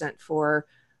management assistant for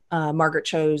Margaret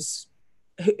Cho's,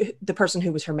 the person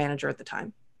who was her manager at the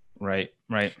time. Right.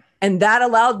 And that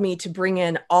allowed me to bring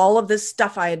in all of this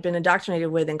stuff I had been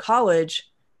indoctrinated with in college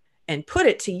and put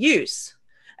it to use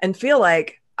and feel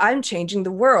like I'm changing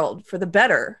the world for the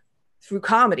better through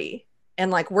comedy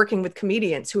and like working with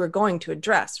comedians who are going to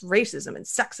address racism and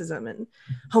sexism and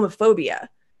homophobia,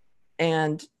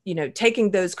 and,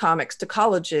 taking those comics to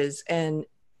colleges and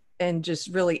just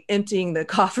really emptying the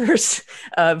coffers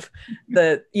of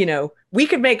the, we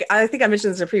could make, I think I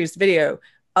mentioned this in a previous video,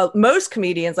 most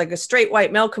comedians, like a straight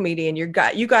white male comedian, you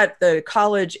got the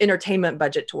college entertainment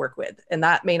budget to work with, and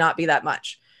that may not be that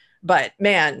much. But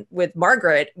man, with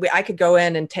Margaret, I could go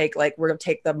in and take, like, we're going to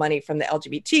take the money from the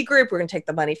LGBT group, we're going to take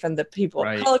the money from the people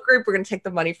of color group, we're going to take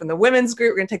the money from the women's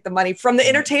group, we're going to take the money from the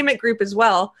entertainment group as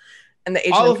well, and the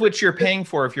Asian, all of which you're paying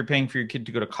for if you're paying for your kid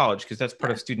to go to college, because that's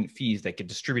part of student fees that get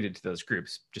distributed to those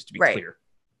groups, just to be clear.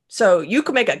 So you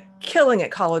could make a killing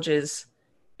at colleges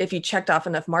if you checked off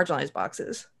enough marginalized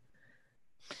boxes.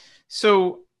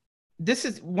 So this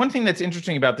is one thing that's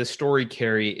interesting about this story,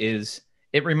 Carrie, is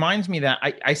it reminds me that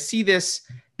I see this,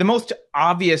 the most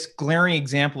obvious glaring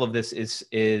example of this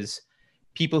is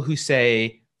people who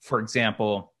say, for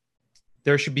example,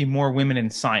 there should be more women in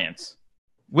science.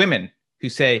 Women who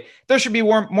say there should be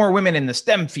more women in the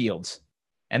STEM fields.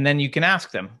 And then you can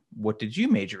ask them, what did you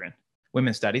major in?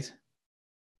 Women's studies.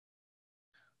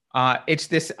 It's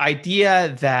this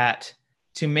idea that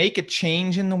to make a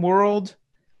change in the world,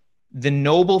 the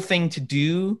noble thing to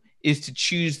do is to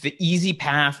choose the easy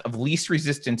path of least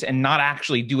resistance and not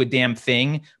actually do a damn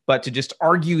thing, but to just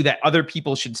argue that other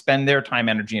people should spend their time,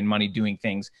 energy, and money doing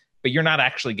things, but you're not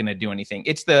actually going to do anything.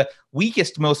 It's the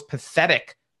weakest, most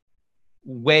pathetic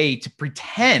way to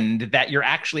pretend that you're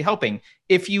actually helping.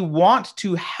 If you want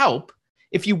to help,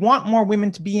 if you want more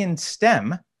women to be in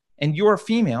STEM and you're a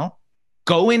female,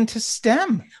 go into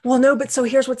STEM. Well, no, but so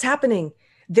here's what's happening.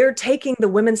 They're taking the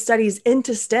women's studies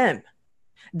into STEM.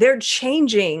 They're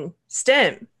changing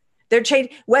STEM. They're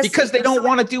changing because they don't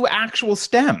want to do actual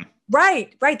STEM.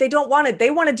 Right. They don't want to.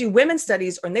 They want to do women's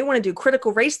studies, or they want to do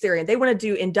critical race theory, and they want to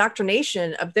do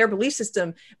indoctrination of their belief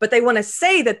system. But they want to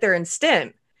say that they're in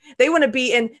STEM. They want to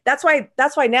be in. That's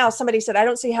why now somebody said, I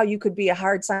don't see how you could be a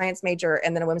hard science major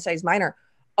and then a women's studies minor.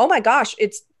 Oh my gosh,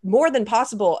 it's more than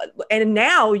possible. And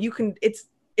now you can. It's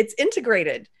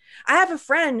integrated. I have a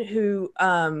friend who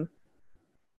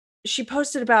she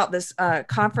posted about this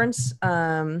conference.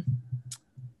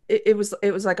 It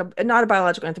was like not a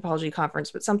biological anthropology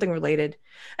conference, but something related.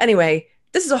 Anyway,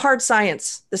 this is a hard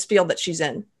science, this field that she's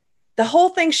in. The whole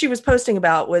thing she was posting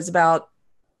about was about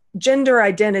gender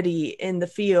identity in the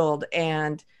field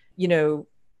and,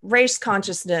 race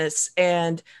consciousness.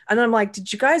 And I'm like,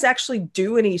 did you guys actually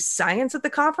do any science at the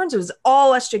conference? It was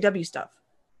all SJW stuff.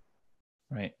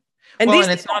 Right. And these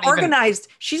people organized.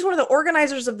 She's one of the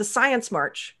organizers of the Science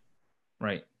March.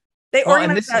 Right. They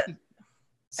organized that.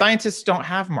 Scientists don't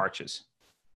have marches,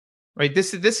 right?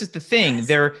 This is the thing.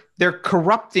 Yes. They're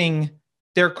corrupting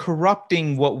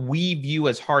what we view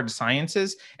as hard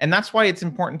sciences, and that's why it's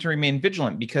important to remain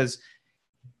vigilant, because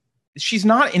she's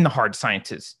not in the hard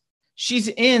sciences. She's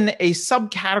in a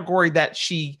subcategory that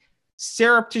she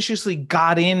surreptitiously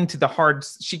got into the hard.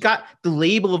 She got the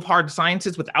label of hard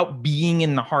sciences without being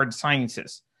in the hard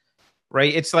sciences,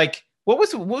 right? It's like, what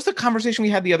was the conversation we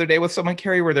had the other day with someone,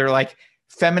 Carrie, where they're like,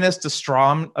 feminist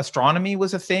astronomy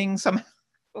was a thing somehow.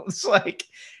 It's like,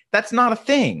 that's not a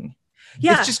thing.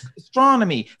 Yeah. It's just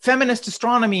astronomy. Feminist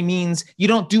astronomy means you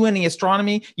don't do any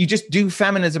astronomy. You just do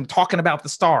feminism, talking about the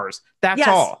stars. That's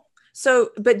all. So,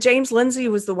 but James Lindsay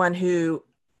was the one who,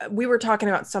 we were talking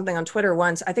about something on Twitter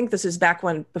once. I think this is back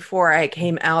before I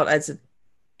came out as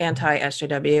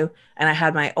anti-SJW, and I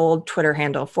had my old Twitter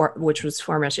handle which was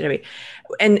former SJW.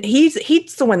 And he's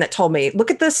the one that told me,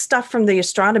 look at this stuff from the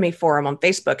astronomy forum on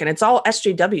Facebook, and it's all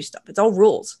SJW stuff. It's all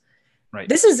rules. Right.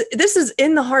 This is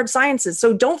in the hard sciences.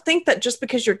 So don't think that just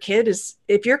because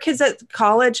if your kid's at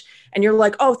college and you're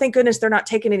like, oh, thank goodness they're not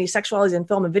taking any sexuality in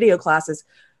film and video classes,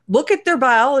 look at their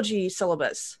biology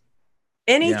syllabus.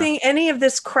 Any of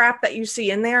this crap that you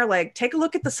see in there, like, take a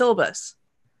look at the syllabus.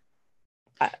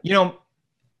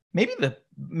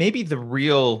 Maybe the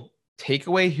real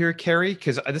takeaway here, Carrie,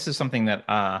 because this is something that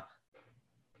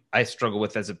I struggle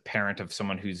with as a parent of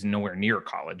someone who's nowhere near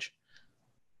college.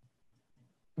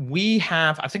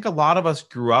 I think a lot of us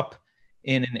grew up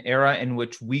in an era in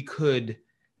which we could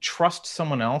trust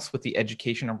someone else with the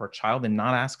education of our child and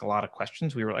not ask a lot of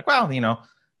questions. We were like, well,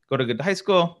 go to a good high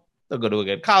school, they'll go to a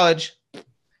good college.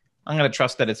 I'm going to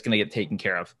trust that it's going to get taken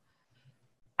care of.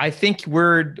 I think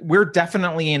we're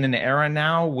definitely in an era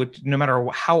now, which no matter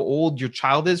how old your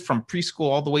child is, from preschool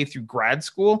all the way through grad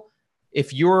school,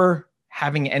 if you're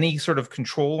having any sort of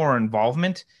control or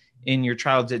involvement in your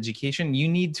child's education, you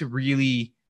need to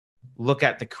really look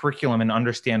at the curriculum and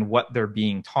understand what they're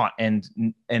being taught and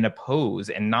oppose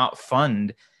and not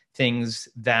fund things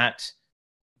that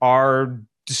are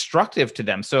destructive to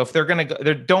them. So if they're going to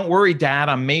go, don't worry, Dad,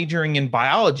 I'm majoring in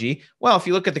biology. Well, if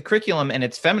you look at the curriculum and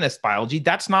it's feminist biology,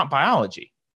 that's not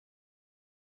biology.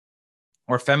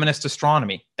 Or feminist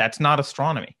astronomy, that's not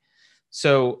astronomy.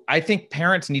 So I think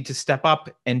parents need to step up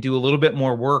and do a little bit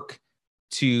more work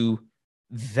to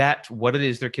vet what it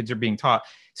is their kids are being taught.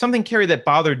 Something, Carrie, that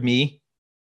bothered me.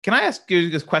 Can I ask you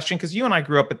this question? Because you and I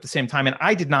grew up at the same time, and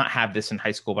I did not have this in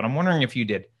high school, but I'm wondering if you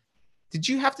did. Did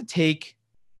you have to take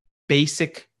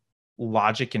basic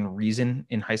logic and reason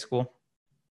in high school?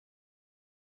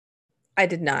 I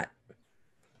did not.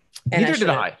 Neither did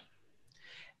I.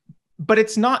 But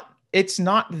it's not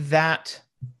that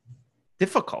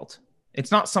difficult.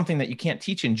 It's not something that you can't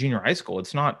teach in junior high school.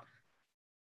 It's not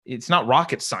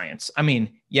rocket science. I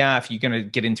mean, yeah, if you're going to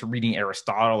get into reading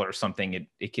Aristotle or something,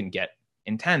 it can get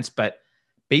intense, but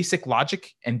basic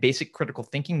logic and basic critical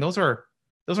thinking, those are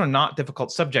not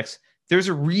difficult subjects. There's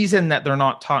a reason that they're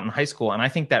not taught in high school. And I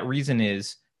think that reason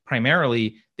is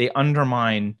primarily they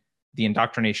undermine the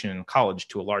indoctrination in college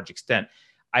to a large extent.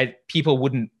 People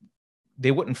wouldn't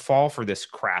fall for this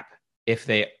crap if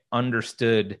they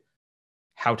understood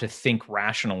how to think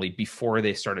rationally before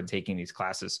they started taking these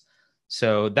classes.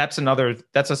 So that's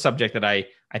a subject that I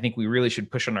think we really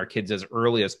should push on our kids as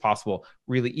early as possible.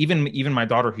 Really, even my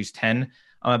daughter who's 10,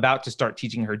 I'm about to start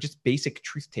teaching her just basic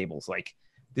truth tables. Like,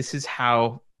 this is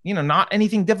how, not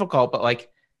anything difficult, but like,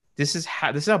 this is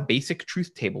how basic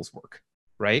truth tables work,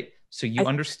 right? So you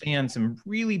understand some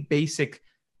really basic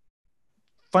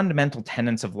fundamental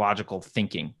tenets of logical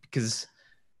thinking, because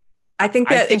I think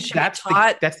that it should be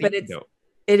taught, but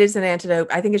it is an antidote.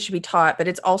 I think it should be taught, but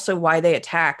it's also why they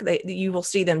attack. You will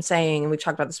see them saying, and we've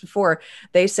talked about this before,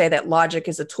 they say that logic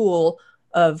is a tool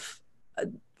of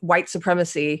white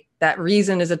supremacy, that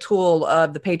reason is a tool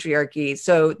of the patriarchy.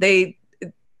 So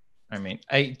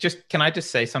can I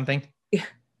just say something? Yeah.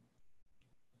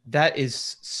 That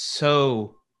is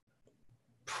so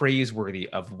praiseworthy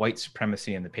of white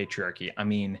supremacy and the patriarchy. I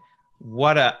mean,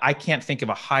 I can't think of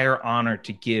a higher honor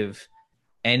to give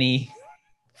any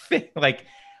like,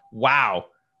 wow,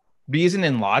 reason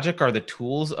and logic are the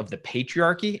tools of the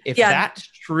patriarchy. If that's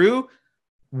true,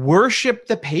 worship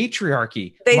the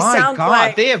patriarchy. My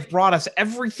God, they have brought us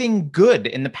everything good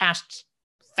in the past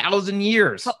 1,000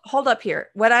 years. Hold up here.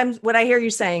 What I hear you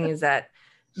saying is that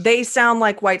they sound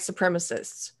like white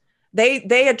supremacists.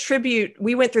 They attribute,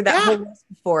 we went through that whole list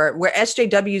before, where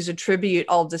SJWs attribute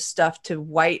all this stuff to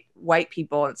white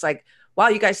people. And it's like, wow,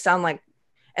 you guys sound like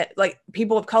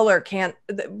people of color can't.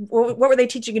 What were they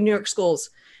teaching in New York schools?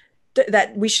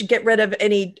 That we should get rid of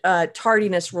any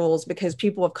tardiness rules because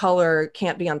people of color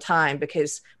can't be on time,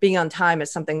 because being on time is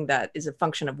something that is a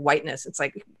function of whiteness. It's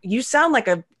like, you sound like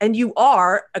and you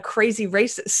are a crazy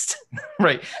racist.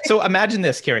 Right. So imagine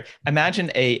this, Carrie. Imagine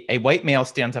a white male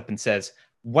stands up and says,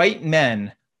 white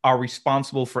men are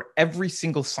responsible for every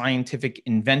single scientific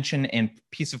invention and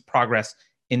piece of progress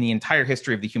in the entire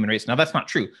history of the human race. Now, that's not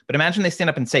true, but imagine they stand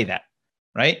up and say that,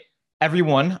 right?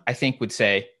 Everyone, I think, would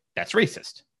say, that's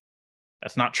racist.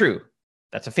 That's not true.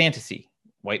 That's a fantasy.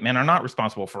 White men are not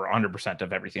responsible for 100%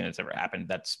 of everything that's ever happened.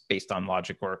 That's based on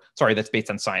logic, that's based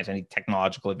on science, any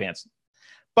technological advance.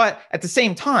 But at the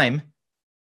same time,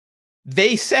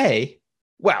 they say,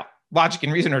 well, logic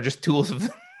and reason are just tools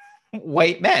of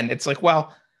white men. It's like,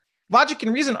 well, logic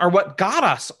and reason are what got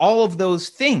us all of those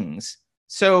things.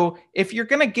 So if you're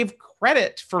going to give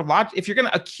credit for logic, if you're going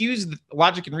to accuse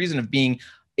logic and reason of being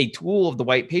a tool of the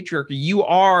white patriarchy, you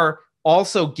are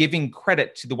also giving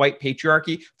credit to the white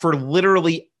patriarchy for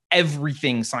literally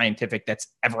everything scientific that's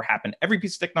ever happened. Every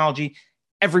piece of technology,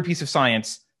 every piece of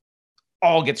science,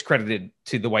 all gets credited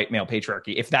to the white male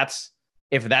patriarchy. If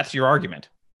that's your argument,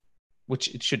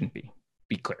 which it shouldn't be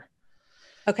clear.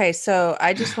 Okay, so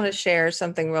I just want to share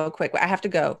something real quick. I have to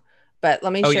go, but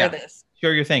let me share this.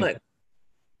 Share your thing. Look,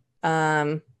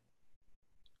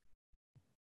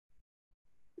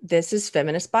 this is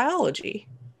feminist biology.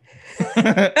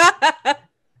 By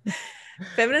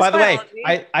the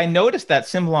way, I noticed that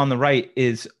symbol on the right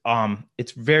is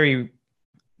it's very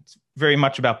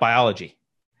much about biology.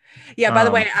 Yeah, by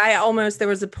the way, there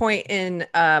was a point in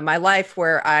my life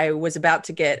where I was about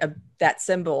to get that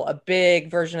symbol, a big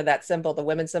version of that symbol, the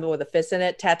women's symbol with a fist in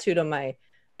it, tattooed on my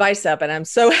bicep, and I'm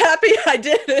so happy I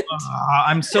didn't.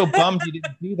 I'm so bummed you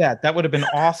didn't do that. That would have been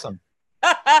awesome.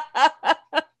 That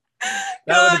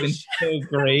would have been so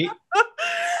great.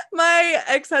 My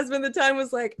ex-husband at the time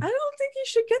was like, I don't think you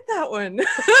should get that one.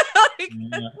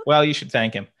 Yeah. Well, you should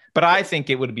thank him. But I think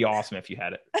it would be awesome if you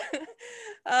had it.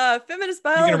 Feminist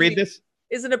biology. You gonna read this?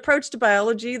 Is an approach to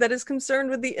biology that is concerned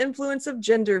with the influence of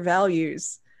gender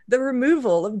values, the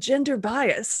removal of gender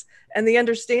bias, and the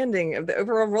understanding of the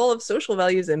overall role of social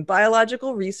values in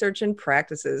biological research and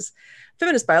practices.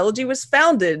 Feminist biology was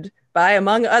founded by,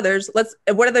 among others, what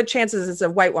are the chances it's a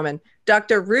white woman?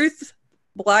 Dr. Ruth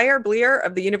Bleyer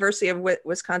of the University of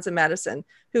Wisconsin-Madison,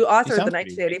 who authored the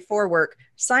 1984 work,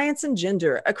 Science and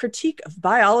Gender, a critique of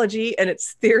biology and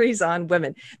its theories on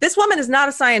women. This woman is not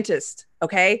a scientist,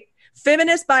 okay?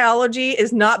 Feminist biology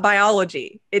is not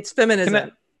biology. It's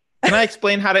feminism. Can I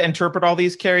explain how to interpret all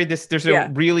these, Carrie? There's a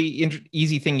really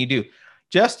easy thing you do.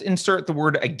 Just insert the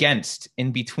word against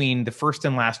in between the first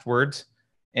and last words,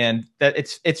 and that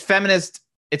it's feminist.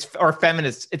 It's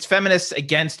feminists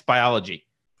against biology,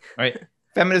 right?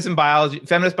 Feminist biology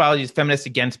is feminist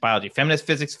against biology. Feminist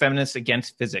physics, feminists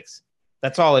against physics.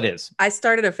 That's all it is. I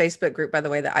started a Facebook group, by the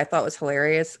way, that I thought was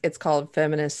hilarious. It's called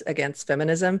Feminists Against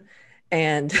Feminism.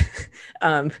 And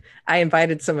I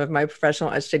invited some of my professional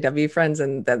SJW friends,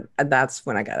 and that's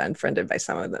when I got unfriended by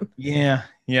some of them. Yeah,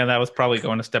 that was probably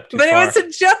going a step too But far. it was a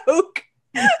joke.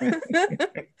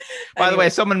 By the way,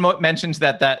 someone mentions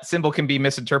that symbol can be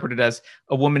misinterpreted as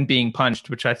a woman being punched,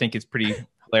 which I think is pretty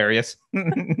hilarious.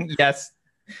 Yes,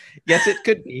 it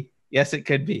could be. Yes, it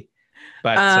could be.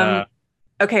 But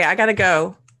okay, I gotta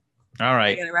go. All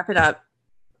right, I gotta wrap it up.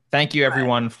 Thank you,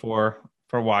 everyone, for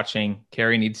watching.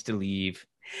 Carrie needs to leave.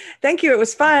 Thank you. It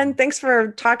was fun. Thanks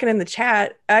for talking in the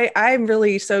chat. I'm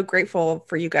really so grateful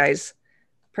for you guys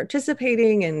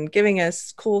participating and giving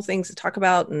us cool things to talk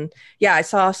about. And yeah, I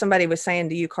saw somebody was saying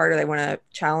to you, Carter, they want to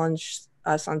challenge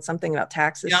us on something about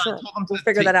taxes. Yeah, sure, we'll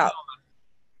figure that out.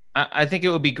 I think it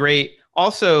would be great.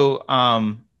 Also,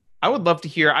 I would love to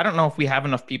hear. I don't know if we have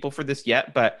enough people for this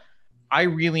yet, but I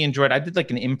really enjoyed. I did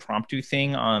like an impromptu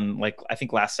thing on I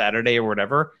think last Saturday or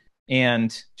whatever,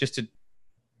 and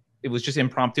it was just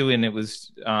impromptu, and it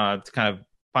was to kind of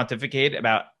pontificate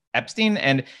about Epstein,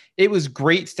 and it was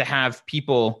great to have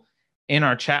people in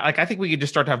our chat. I think we could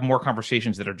just start to have more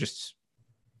conversations that are just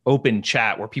open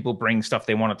chat where people bring stuff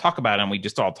they want to talk about, and we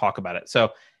just all talk about it.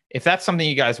 So if that's something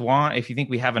you guys want, if you think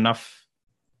we have enough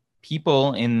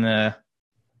people in the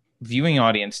viewing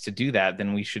audience to do that,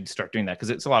 then we should start doing that, because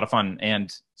it's a lot of fun,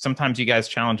 and sometimes you guys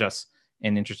challenge us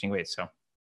in interesting ways. So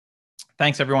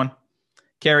thanks, everyone.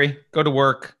 Carrie, go to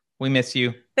work. We miss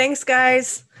you. Thanks,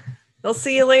 guys. We'll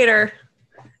see you later.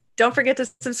 Don't forget to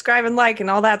subscribe and like and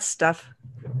all that stuff.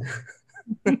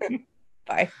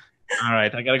 Bye. All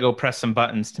right. I got to go press some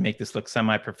buttons to make this look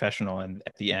semi-professional and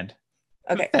at the end.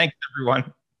 Okay. Thanks,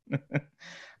 everyone.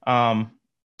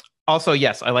 Also,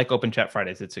 yes, I like Open Chat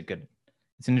Fridays. It's an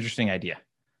interesting idea,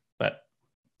 but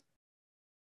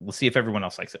we'll see if everyone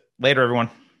else likes it. Later, everyone.